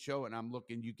the end of the show, and I'm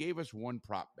looking. You gave us one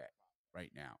prop bet right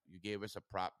now. You gave us a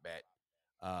prop bet,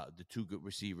 the two good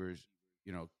receivers,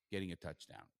 getting a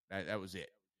touchdown. That was it.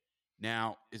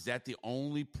 Now, is that the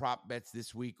only prop bets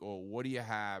this week, or what do you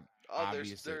have? Oh,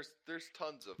 there's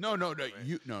tons of no,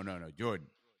 Jordan.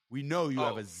 We know you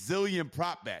have a zillion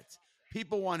prop bets.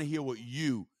 People want to hear what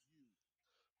you,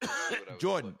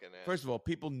 Jordan. First of all,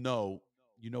 people know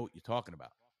you know what you're talking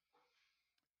about.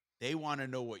 They want to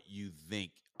know what you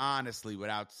think, honestly,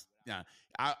 without.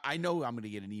 I know I'm going to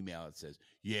get an email that says,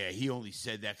 "Yeah, he only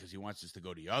said that because he wants us to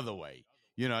go the other way."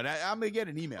 I'm going to get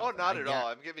an email. Oh, not at all.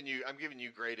 I'm giving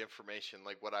you great information,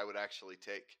 like what I would actually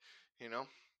take.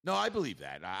 No, I believe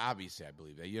that. Obviously, I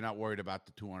believe that. You're not worried about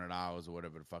the $200 or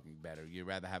whatever the fucking better. You'd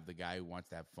rather have the guy who wants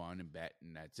to have fun and bet,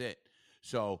 and that's it.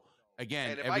 So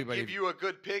again, and if I give you a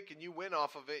good pick and you win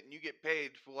off of it and you get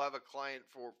paid, we'll have a client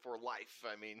for life.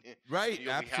 I mean, right?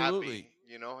 you'll Absolutely.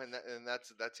 be happy, and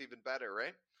that's even better,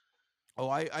 right? Oh,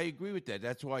 I agree with that.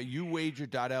 That's why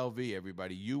Youwager.lv,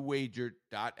 everybody.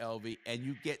 Youwager.lv, and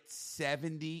you get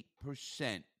 70%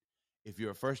 if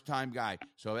you're a first-time guy.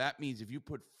 So that means if you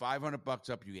put $500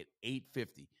 up, you get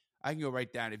 $850. I can go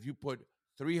right down. If you put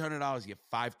 $300, you get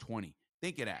 $520.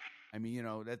 Think of that. I mean,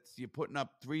 that's you're putting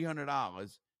up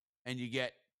 $300 and you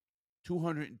get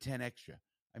 210 extra.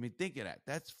 I mean, think of that.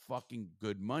 That's fucking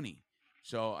good money.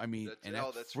 So, I mean,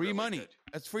 that's free really money. good.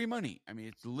 That's free money. I mean,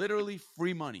 it's literally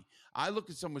free money. I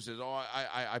look at someone who says, oh,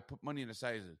 I put money in the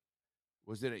site. I said,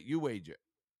 was it at Youwager?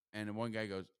 And then one guy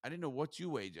goes, I didn't know what's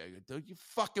Youwager. I go, don't you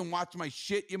fucking watch my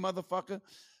shit, you motherfucker?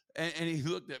 And he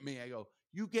looked at me. I go,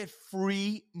 you get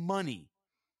free money.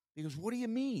 He goes, what do you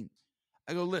mean?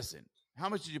 I go, listen, how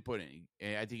much did you put in?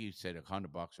 And I think he said $100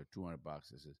 or $200. I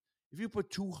says, if you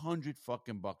put 200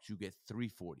 fucking bucks, you get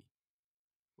 $340. What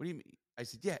do you mean? I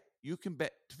said, yeah, you can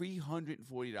bet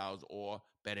 $340 or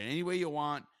bet it any way you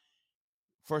want.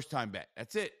 First time bet.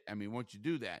 That's it. I mean, once you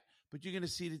do that, but you're going to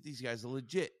see that these guys are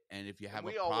legit. And if you have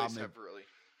a problem, always have really.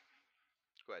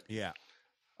 Go ahead. Yeah.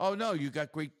 Oh no, you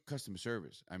got great customer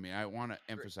service. I mean, I want to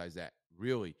emphasize that.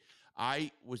 Really,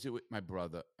 I was with my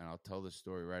brother, and I'll tell this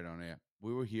story right on air.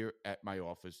 We were here at my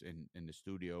office in the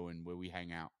studio and where we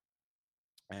hang out,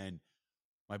 and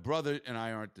my brother and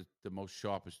I aren't the most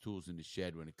sharpest tools in the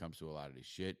shed when it comes to a lot of this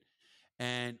shit.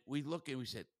 And we look and we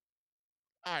said,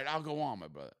 all right, I'll go on, my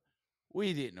brother.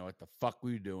 We didn't know what the fuck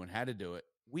we were doing, how to do it.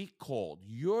 We called.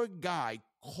 Your guy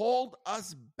called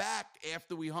us back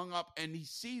after we hung up, and he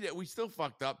see that we still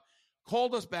fucked up,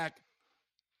 called us back.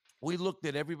 We looked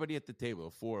at everybody at the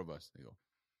table, 4 of us. They go,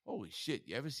 holy shit,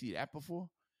 you ever see that before?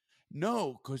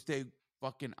 No, because they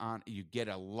fucking on. You get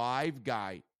a live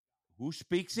guy who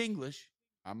speaks English.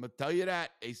 I'm going to tell you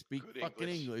that. They speak good fucking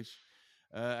English.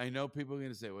 I know people are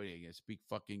going to say, well, you're going to speak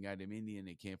fucking goddamn Indian.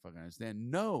 They can't fucking understand.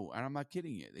 No, and I'm not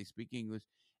kidding you. They speak English,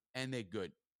 and they're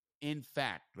good. In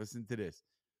fact, listen to this.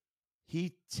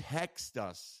 He texted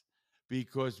us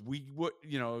because we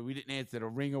didn't answer. The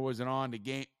ringer wasn't on the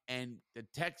game, and the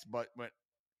text but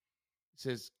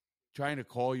says trying to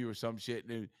call you or some shit,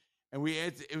 and we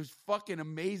answered. It was fucking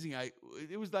amazing.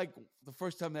 It was like the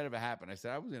first time that ever happened. I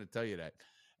said I was going to tell you that,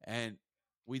 and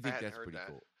we think that's pretty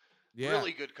cool. Yeah,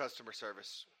 really good customer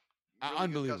service. Really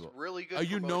unbelievable. Really good. Are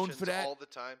you known for that all the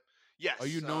time? Yes. Are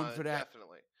you known for that?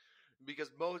 Definitely. Because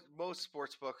most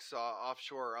sports books,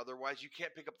 offshore or otherwise, you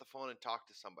can't pick up the phone and talk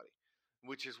to somebody,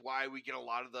 which is why we get a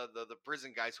lot of the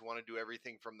prison guys who want to do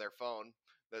everything from their phone.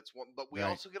 That's one, but we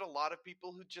also get a lot of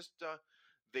people who just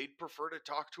they'd prefer to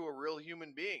talk to a real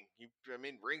human being.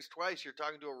 Rings twice. You're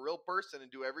talking to a real person and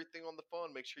do everything on the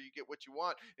phone. Make sure you get what you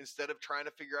want instead of trying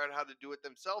to figure out how to do it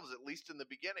themselves. At least in the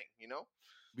beginning,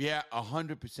 Yeah,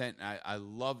 100%. I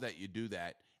love that you do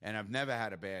that, and I've never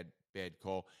had a bad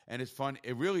call. And it's fun.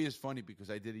 It really is funny because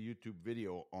I did a YouTube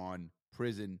video on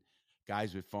prison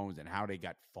guys with phones and how they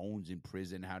got phones in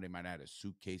prison, how they might have had a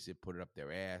suitcase and put it up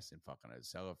their ass and fucking a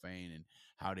cellophane, and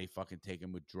how they fucking take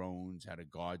them with drones, how the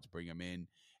guards bring them in,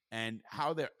 and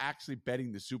how they're actually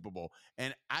betting the Super Bowl.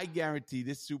 And I guarantee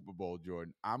this Super Bowl,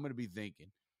 Jordan, I'm going to be thinking,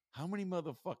 how many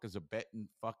motherfuckers are betting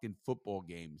fucking football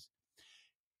games?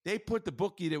 They put the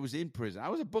bookie that was in prison. I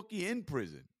was a bookie in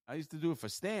prison. I used to do it for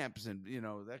stamps and,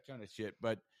 that kind of shit.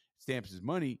 But stamps is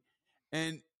money.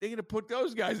 And they're going to put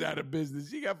those guys out of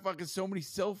business. You got fucking so many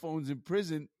cell phones in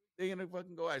prison. They're going to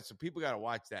fucking go out. So people got to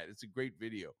watch that. It's a great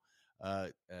video.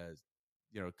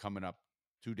 Coming up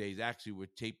 2 days. Actually, we're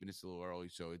taping this a little early.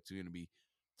 So it's going to be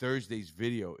Thursday's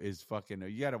video is fucking,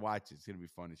 you got to watch it. It's going to be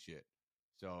fun as shit.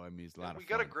 So, it's a lot of fun.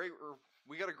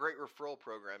 We got a great referral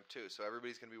program too. So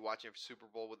everybody's going to be watching Super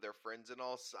Bowl with their friends and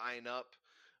all. Sign up.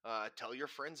 Tell your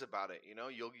friends about it.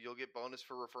 You'll get bonus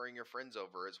for referring your friends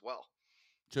over as well.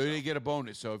 So you get a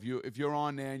bonus. So if you're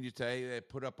on there and you say, hey,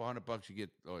 put up $100, you get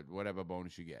whatever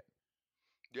bonus you get.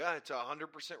 Yeah, it's 100%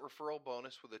 referral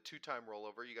bonus with a 2-time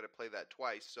rollover. You got to play that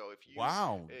twice. So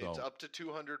it's up to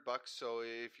 $200. So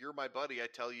if you're my buddy, I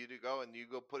tell you to go and you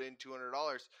go put in $200.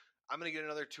 I'm going to get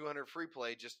another $200 free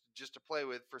play just to play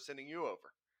with for sending you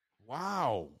over.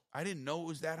 Wow. I didn't know it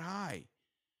was that high.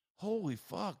 Holy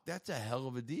fuck. That's a hell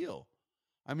of a deal.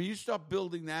 You start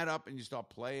building that up and you start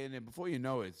playing, and before you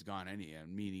know it, it's gone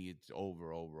meaning it's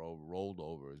rolled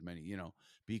over as many,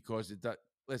 because it does.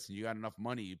 Listen, you got enough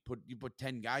money. You put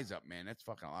 10 guys up, man. That's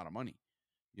fucking a lot of money.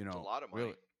 It's a lot of money.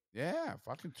 Really. Yeah,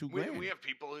 fucking $2,000. We have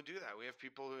people who do that. We have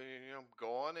people who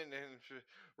go on and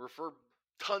refer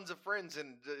tons of friends,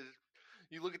 and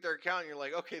you look at their account and you're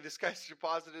like, okay, this guy's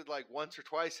deposited like once or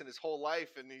twice in his whole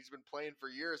life, and he's been playing for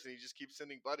years, and he just keeps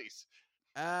sending buddies.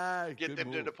 Get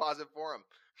them to deposit for him.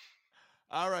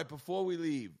 All right, before we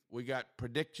leave, we got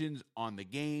predictions on the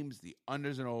games, the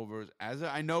unders and overs. As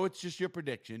I know it's just your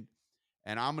prediction,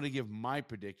 and I'm going to give my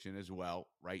prediction as well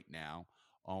right now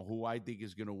on who I think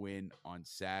is going to win on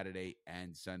Saturday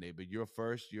and Sunday. But you're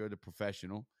first. You're the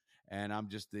professional, and I'm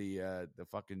just the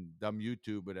fucking dumb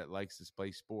YouTuber that likes to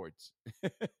play sports.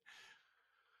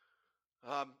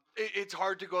 It's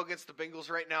hard to go against the Bengals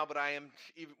right now, but I am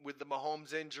even with the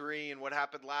Mahomes injury and what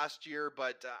happened last year.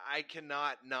 But I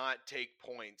cannot not take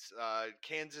points.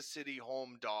 Kansas City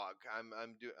home dog.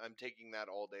 I'm taking that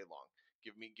all day long.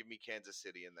 Give me Kansas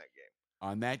City in that game.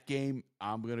 On that game,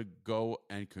 I'm gonna go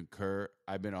and concur.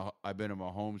 I've been a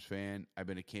Mahomes fan. I've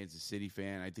been a Kansas City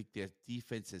fan. I think their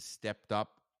defense has stepped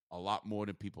up a lot more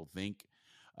than people think.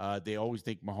 They always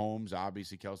think Mahomes,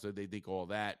 obviously Kelce. They think all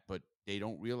that, but they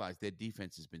don't realize their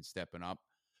defense has been stepping up.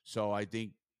 So I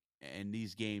think in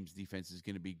these games, defense is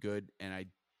going to be good, and I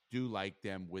do like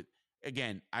them. With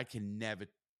again, I can never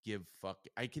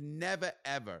I can never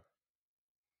ever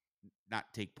not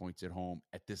take points at home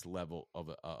at this level of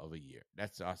a year.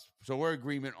 That's us. So we're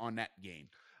agreement on that game.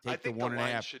 Take I think the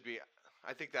 1.5. should be.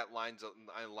 I think that line's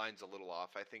a little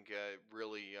off. I think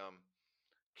really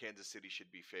Kansas City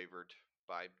should be favored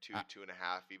by 2.5,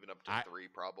 even up to 3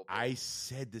 probably. I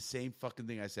said the same fucking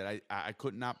thing. I said I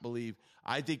could not believe.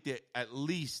 I think that at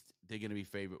least they're going to be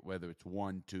favored, whether it's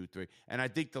 1, 2, 3, and I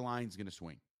think the line's going to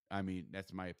swing. I mean,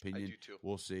 that's my opinion. I do too.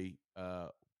 We'll see.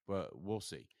 But we'll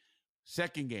see.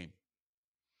 Second game.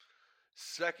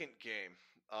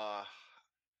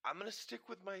 I'm going to stick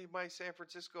with my San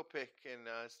Francisco pick and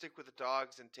stick with the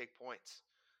dogs and take points.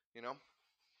 You know.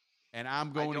 And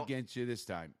I'm going against you this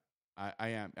time. I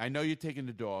am. I know you're taking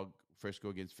the dog, Frisco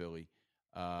against Philly.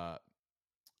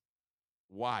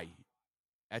 Why?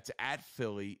 That's at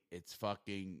Philly. It's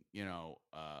fucking,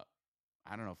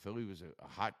 I don't know. Philly was a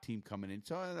hot team coming in.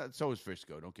 So was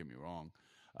Frisco. Don't get me wrong.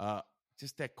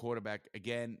 Just that quarterback.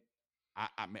 Again,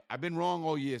 I've been wrong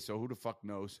all year, so who the fuck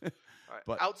knows? All right.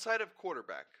 But outside of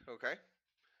quarterback, okay?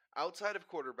 Outside of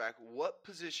quarterback, what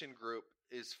position group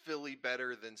is Philly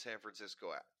better than San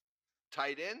Francisco at?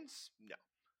 Tight ends? No.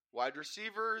 Wide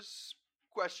receivers?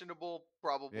 Questionable,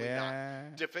 probably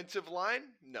not. Defensive line?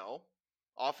 No.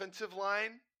 Offensive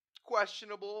line?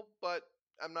 Questionable, but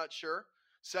I'm not sure.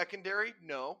 Secondary?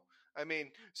 No. I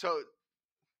mean, so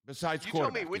besides you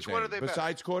quarterback, tell me, which one are they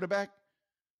besides better? Quarterback?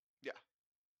 Yeah.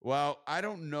 Well, I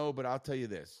don't know, but I'll tell you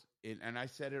this, and I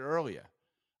said it earlier.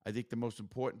 I think the most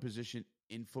important position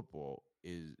in football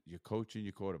is your coach and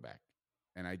your quarterback.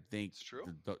 And I think, it's true.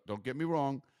 Don't get me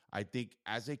wrong, I think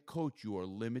as a coach, you are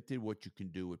limited what you can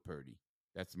do with Purdy.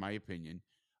 That's my opinion.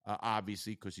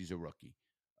 Obviously, because he's a rookie.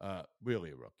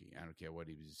 Really a rookie. I don't care what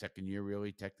he was. Second year,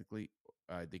 really, technically.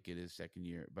 I think it is second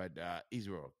year. But he's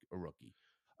a rookie.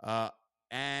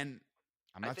 And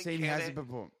I'm not saying he hasn't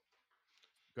performed.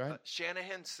 Go ahead.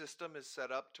 Shanahan's system is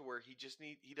set up to where he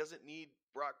doesn't need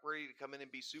Brock Purdy to come in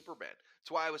and be Superman.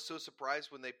 That's why I was so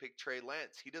surprised when they picked Trey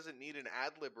Lance. He doesn't need an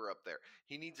ad-libber up there.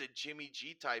 He needs a Jimmy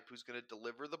G type who's going to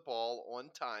deliver the ball on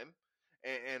time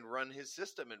and run his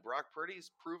system. And Brock Purdy's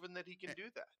proven that he can do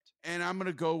that. And I'm going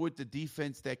to go with the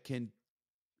defense that can.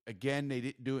 Again, they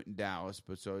didn't do it in Dallas,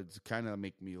 but so it's kind of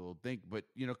make me a little think. But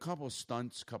a couple of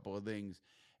stunts, couple of things,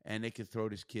 and they could throw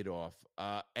this kid off.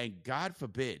 And God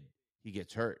forbid he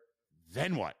gets hurt.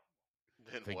 Then what?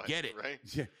 Forget it. Right?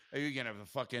 Are you gonna have a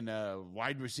fucking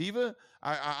wide receiver?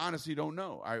 I honestly don't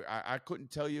know. I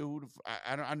couldn't tell you who.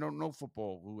 I don't know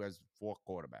football who has 4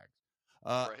 quarterbacks.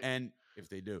 Right. And if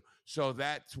they do, so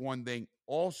that's one thing.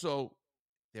 Also,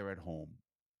 they're at home,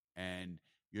 and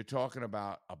you're talking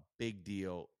about a big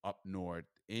deal up north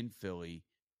in Philly.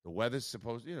 The weather's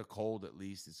supposed, cold at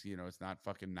least. It's it's not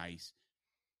fucking nice.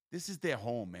 This is their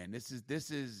home, man. This is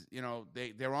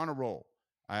they're on a roll.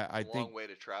 I think long way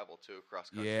to travel too across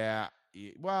country. Yeah.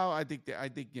 Well, I think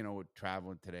with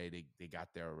traveling today, they got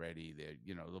there already.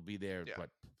 They'll be there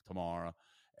tomorrow,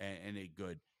 and they're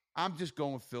good. I'm just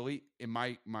going with Philly in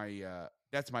my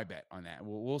that's my bet on that.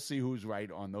 We'll see who's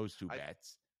right on those two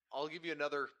bets. I'll give you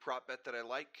another prop bet that I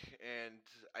like, and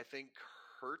I think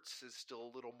Hurts is still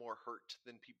a little more hurt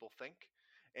than people think.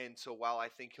 And so while I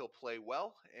think he'll play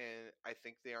well, and I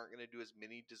think they aren't going to do as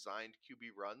many designed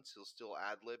QB runs, he'll still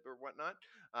ad-lib or whatnot,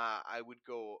 I would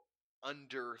go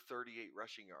under 38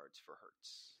 rushing yards for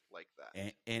Hurts like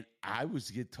that. And I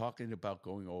was talking about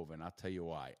going over, and I'll tell you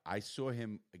why. I saw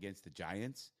him against the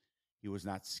Giants. He was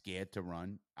not scared to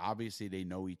run. Obviously, they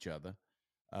know each other.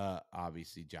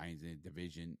 Obviously, Giants in the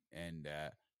division, and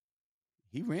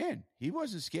He ran. He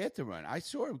wasn't scared to run. I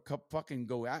saw him fucking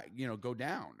go out, go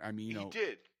down. I mean, He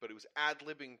did, but it was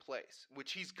ad-libbing plays,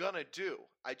 which he's gonna do.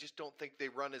 I just don't think they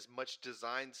run as much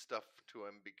design stuff to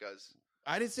him because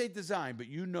I didn't say design, but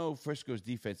Frisco's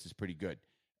defense is pretty good,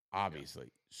 obviously.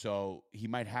 Yeah. So he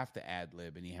might have to ad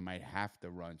lib and he might have to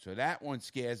run. So that one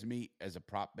scares me as a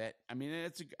prop bet. I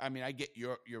mean, I get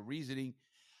your reasoning.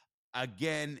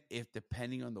 Again, if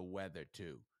depending on the weather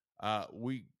too,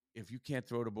 if you can't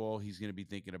throw the ball, he's going to be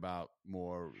thinking about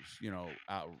more,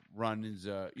 runs,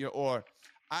 or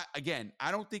I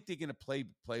don't think they're going to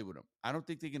play with him. I don't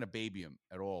think they're going to baby him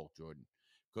at all, Jordan,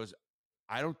 because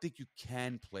I don't think you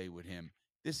can play with him.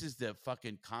 This is the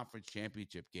fucking conference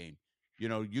championship game.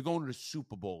 You're going to the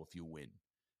Super Bowl if you win.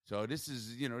 So this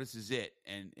is it.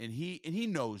 And he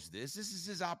knows this. This is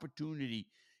his opportunity.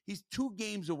 He's 2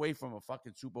 games away from a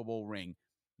fucking Super Bowl ring.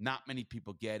 Not many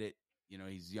people get it.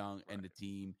 He's young, right. And the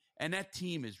team. And that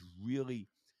team is really,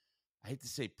 I hate to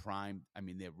say primed. I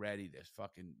mean, they're ready. They're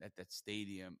fucking at that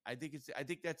stadium. I think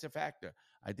that's a factor.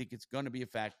 I think it's going to be a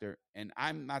factor. And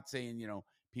I'm not saying,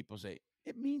 people say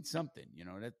it means something,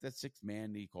 that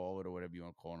 6-man they call it or whatever you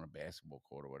want to call it on a basketball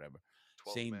court or whatever.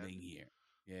 Same man. Thing here.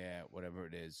 Yeah, whatever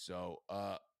it is. So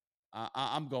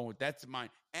I'm going with that's mine.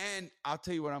 And I'll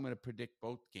tell you what, I'm going to predict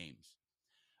both games.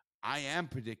 I am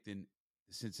predicting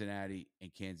Cincinnati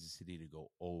and Kansas City to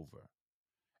go over.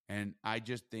 And I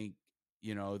just think,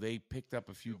 they picked up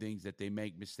a few things that they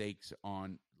make mistakes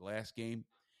on the last game.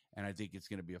 And I think it's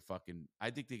going to be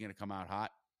I think they're going to come out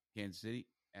hot, Kansas City.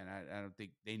 And I don't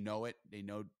think they know it. They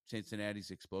know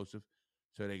Cincinnati's explosive.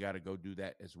 So they got to go do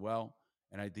that as well.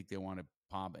 And I think they want to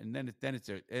pump. And then it's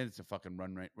a fucking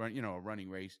a running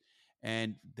race.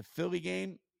 And the Philly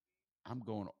game, I'm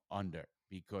going under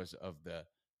because of the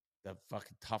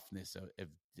fucking toughness of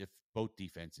both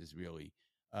defenses, really.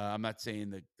 I'm not saying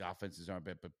the offenses aren't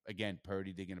bad, but again,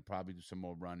 Purdy, they're going to probably do some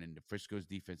more running. The Frisco's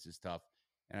defense is tough.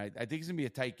 And I think it's going to be a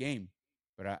tight game,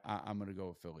 but I'm going to go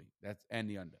with Philly. And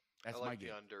the under. That's I like my game.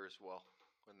 The under as well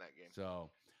in that game. So,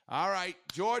 all right,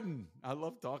 Jordan, I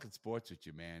love talking sports with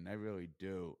you, man. I really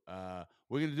do.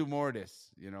 We're going to do more of this.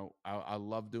 I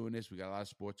love doing this. We got a lot of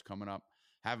sports coming up.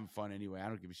 Having fun anyway. I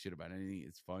don't give a shit about anything.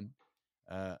 It's fun.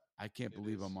 I can't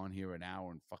believe I'm on here an hour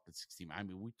and fucking 16. I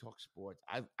mean, we talk sports.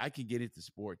 I can get into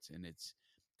sports, and it's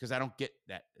because I don't get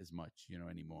that as much,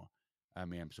 anymore. I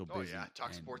mean, I'm so busy. Oh, yeah.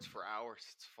 Talk sports for hours.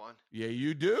 It's fun. Yeah,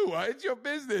 you do. It's your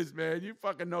business, man. You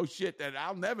fucking know shit that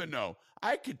I'll never know.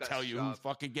 I could tell you who's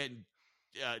fucking getting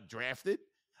drafted.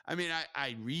 I mean,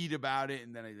 I read about it,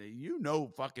 and then I say,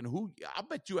 fucking who. I'll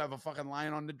bet you have a fucking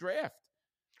line on the draft.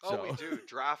 Oh, we do.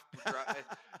 Draft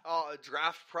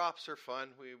props are fun.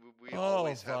 We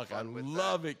always have fun with that. I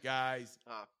love it, guys.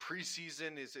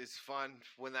 Preseason is fun.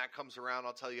 When that comes around,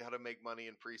 I'll tell you how to make money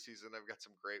in preseason. I've got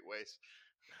some great ways.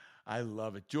 I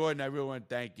love it. Jordan, I really want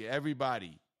to thank you.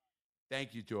 Everybody,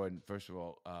 thank you, Jordan, first of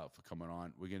all, for coming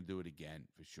on. We're going to do it again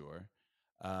for sure.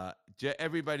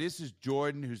 Everybody, this is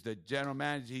Jordan, who's the general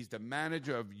manager. He's the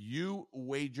manager of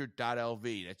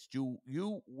Youwager.lv. That's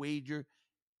Youwager.lv.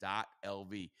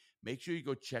 Make sure you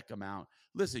go check them out.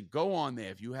 Listen, go on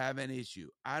there. If you have an issue,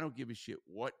 I don't give a shit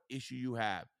what issue you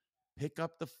have. Pick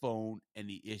up the phone and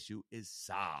the issue is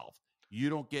solved. You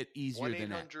don't get easier than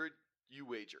that.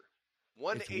 1-800-YOUWAGER.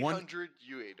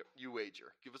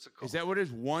 1-800-YOUWAGER. Give us a call. Is that what it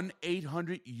is?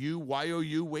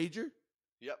 1-800-YOU-WAGER?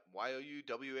 Yep,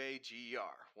 YOUWAGER.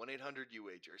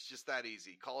 1-800-YOUWAGER. It's just that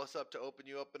easy. Call us up to open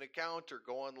you up an account or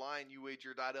go online,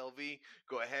 Youwager.lv.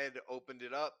 Go ahead, opened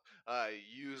it up.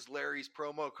 Use Larry's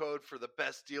promo code for the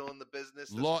best deal in the business.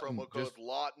 This promo code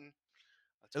Lawton.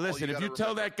 Listen, if you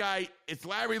tell that guy it's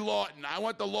Larry Lawton, I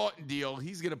want the Lawton deal,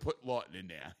 he's going to put Lawton in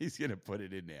there. He's going to put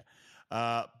it in there.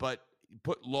 But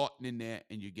put Lawton in there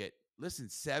and you get,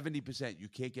 70%. You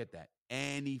can't get that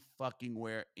any fucking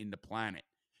where in the planet.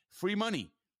 Free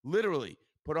money, literally.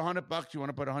 Put $100. You want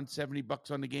to put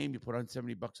 $170 on the game? You put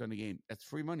 $170 on the game. That's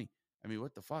free money. I mean,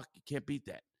 what the fuck? You can't beat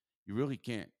that. You really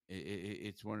can't.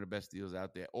 It's one of the best deals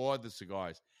out there. Or the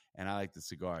cigars, and I like the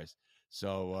cigars.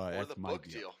 So that's the my book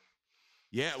deal. deal.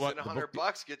 Yeah, send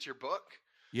 $100, get your book.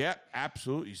 Yeah,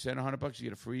 absolutely. You send $100, you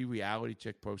get a free Reality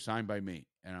Check Pro signed by me,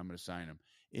 and I'm going to sign them.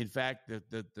 In fact,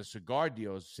 the cigar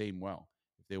deal is the same well.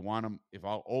 If they want them, if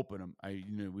I'll open them,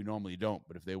 we normally don't,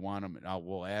 but if they want them,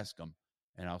 we'll ask them,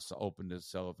 and I'll open the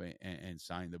cellophane and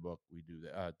sign the book. We do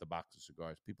the box of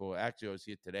cigars. People actually, I was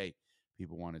here today.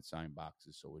 People wanted signed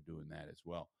boxes, so we're doing that as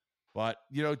well. But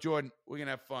Jordan, we're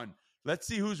gonna have fun. Let's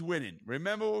see who's winning.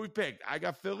 Remember what we picked? I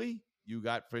got Philly, you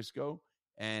got Frisco,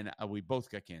 and we both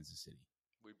got Kansas City.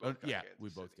 We both got Kansas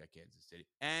City. Kansas City,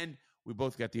 and we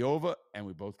both got the over, and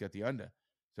we both got the under.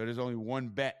 So there's only one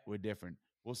bet we're different.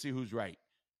 We'll see who's right.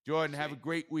 Jordan, have a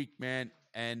great week, man.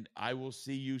 And I will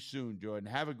see you soon, Jordan.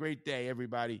 Have a great day,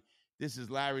 everybody. This is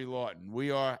Larry Lawton.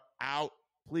 We are out.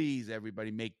 Please,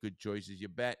 everybody, make good choices. You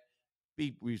bet.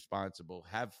 Be responsible.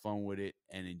 Have fun with it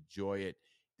and enjoy it.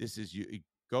 This is you.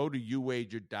 Go to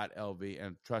Youwager.lv,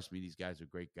 and trust me, these guys are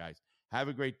great guys. Have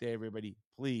a great day, everybody.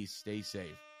 Please stay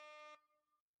safe.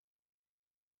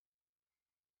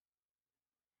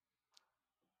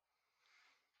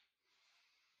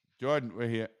 Jordan, we're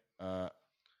here.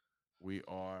 We are.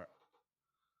 All right.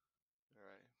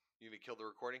 You gonna kill the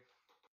recording?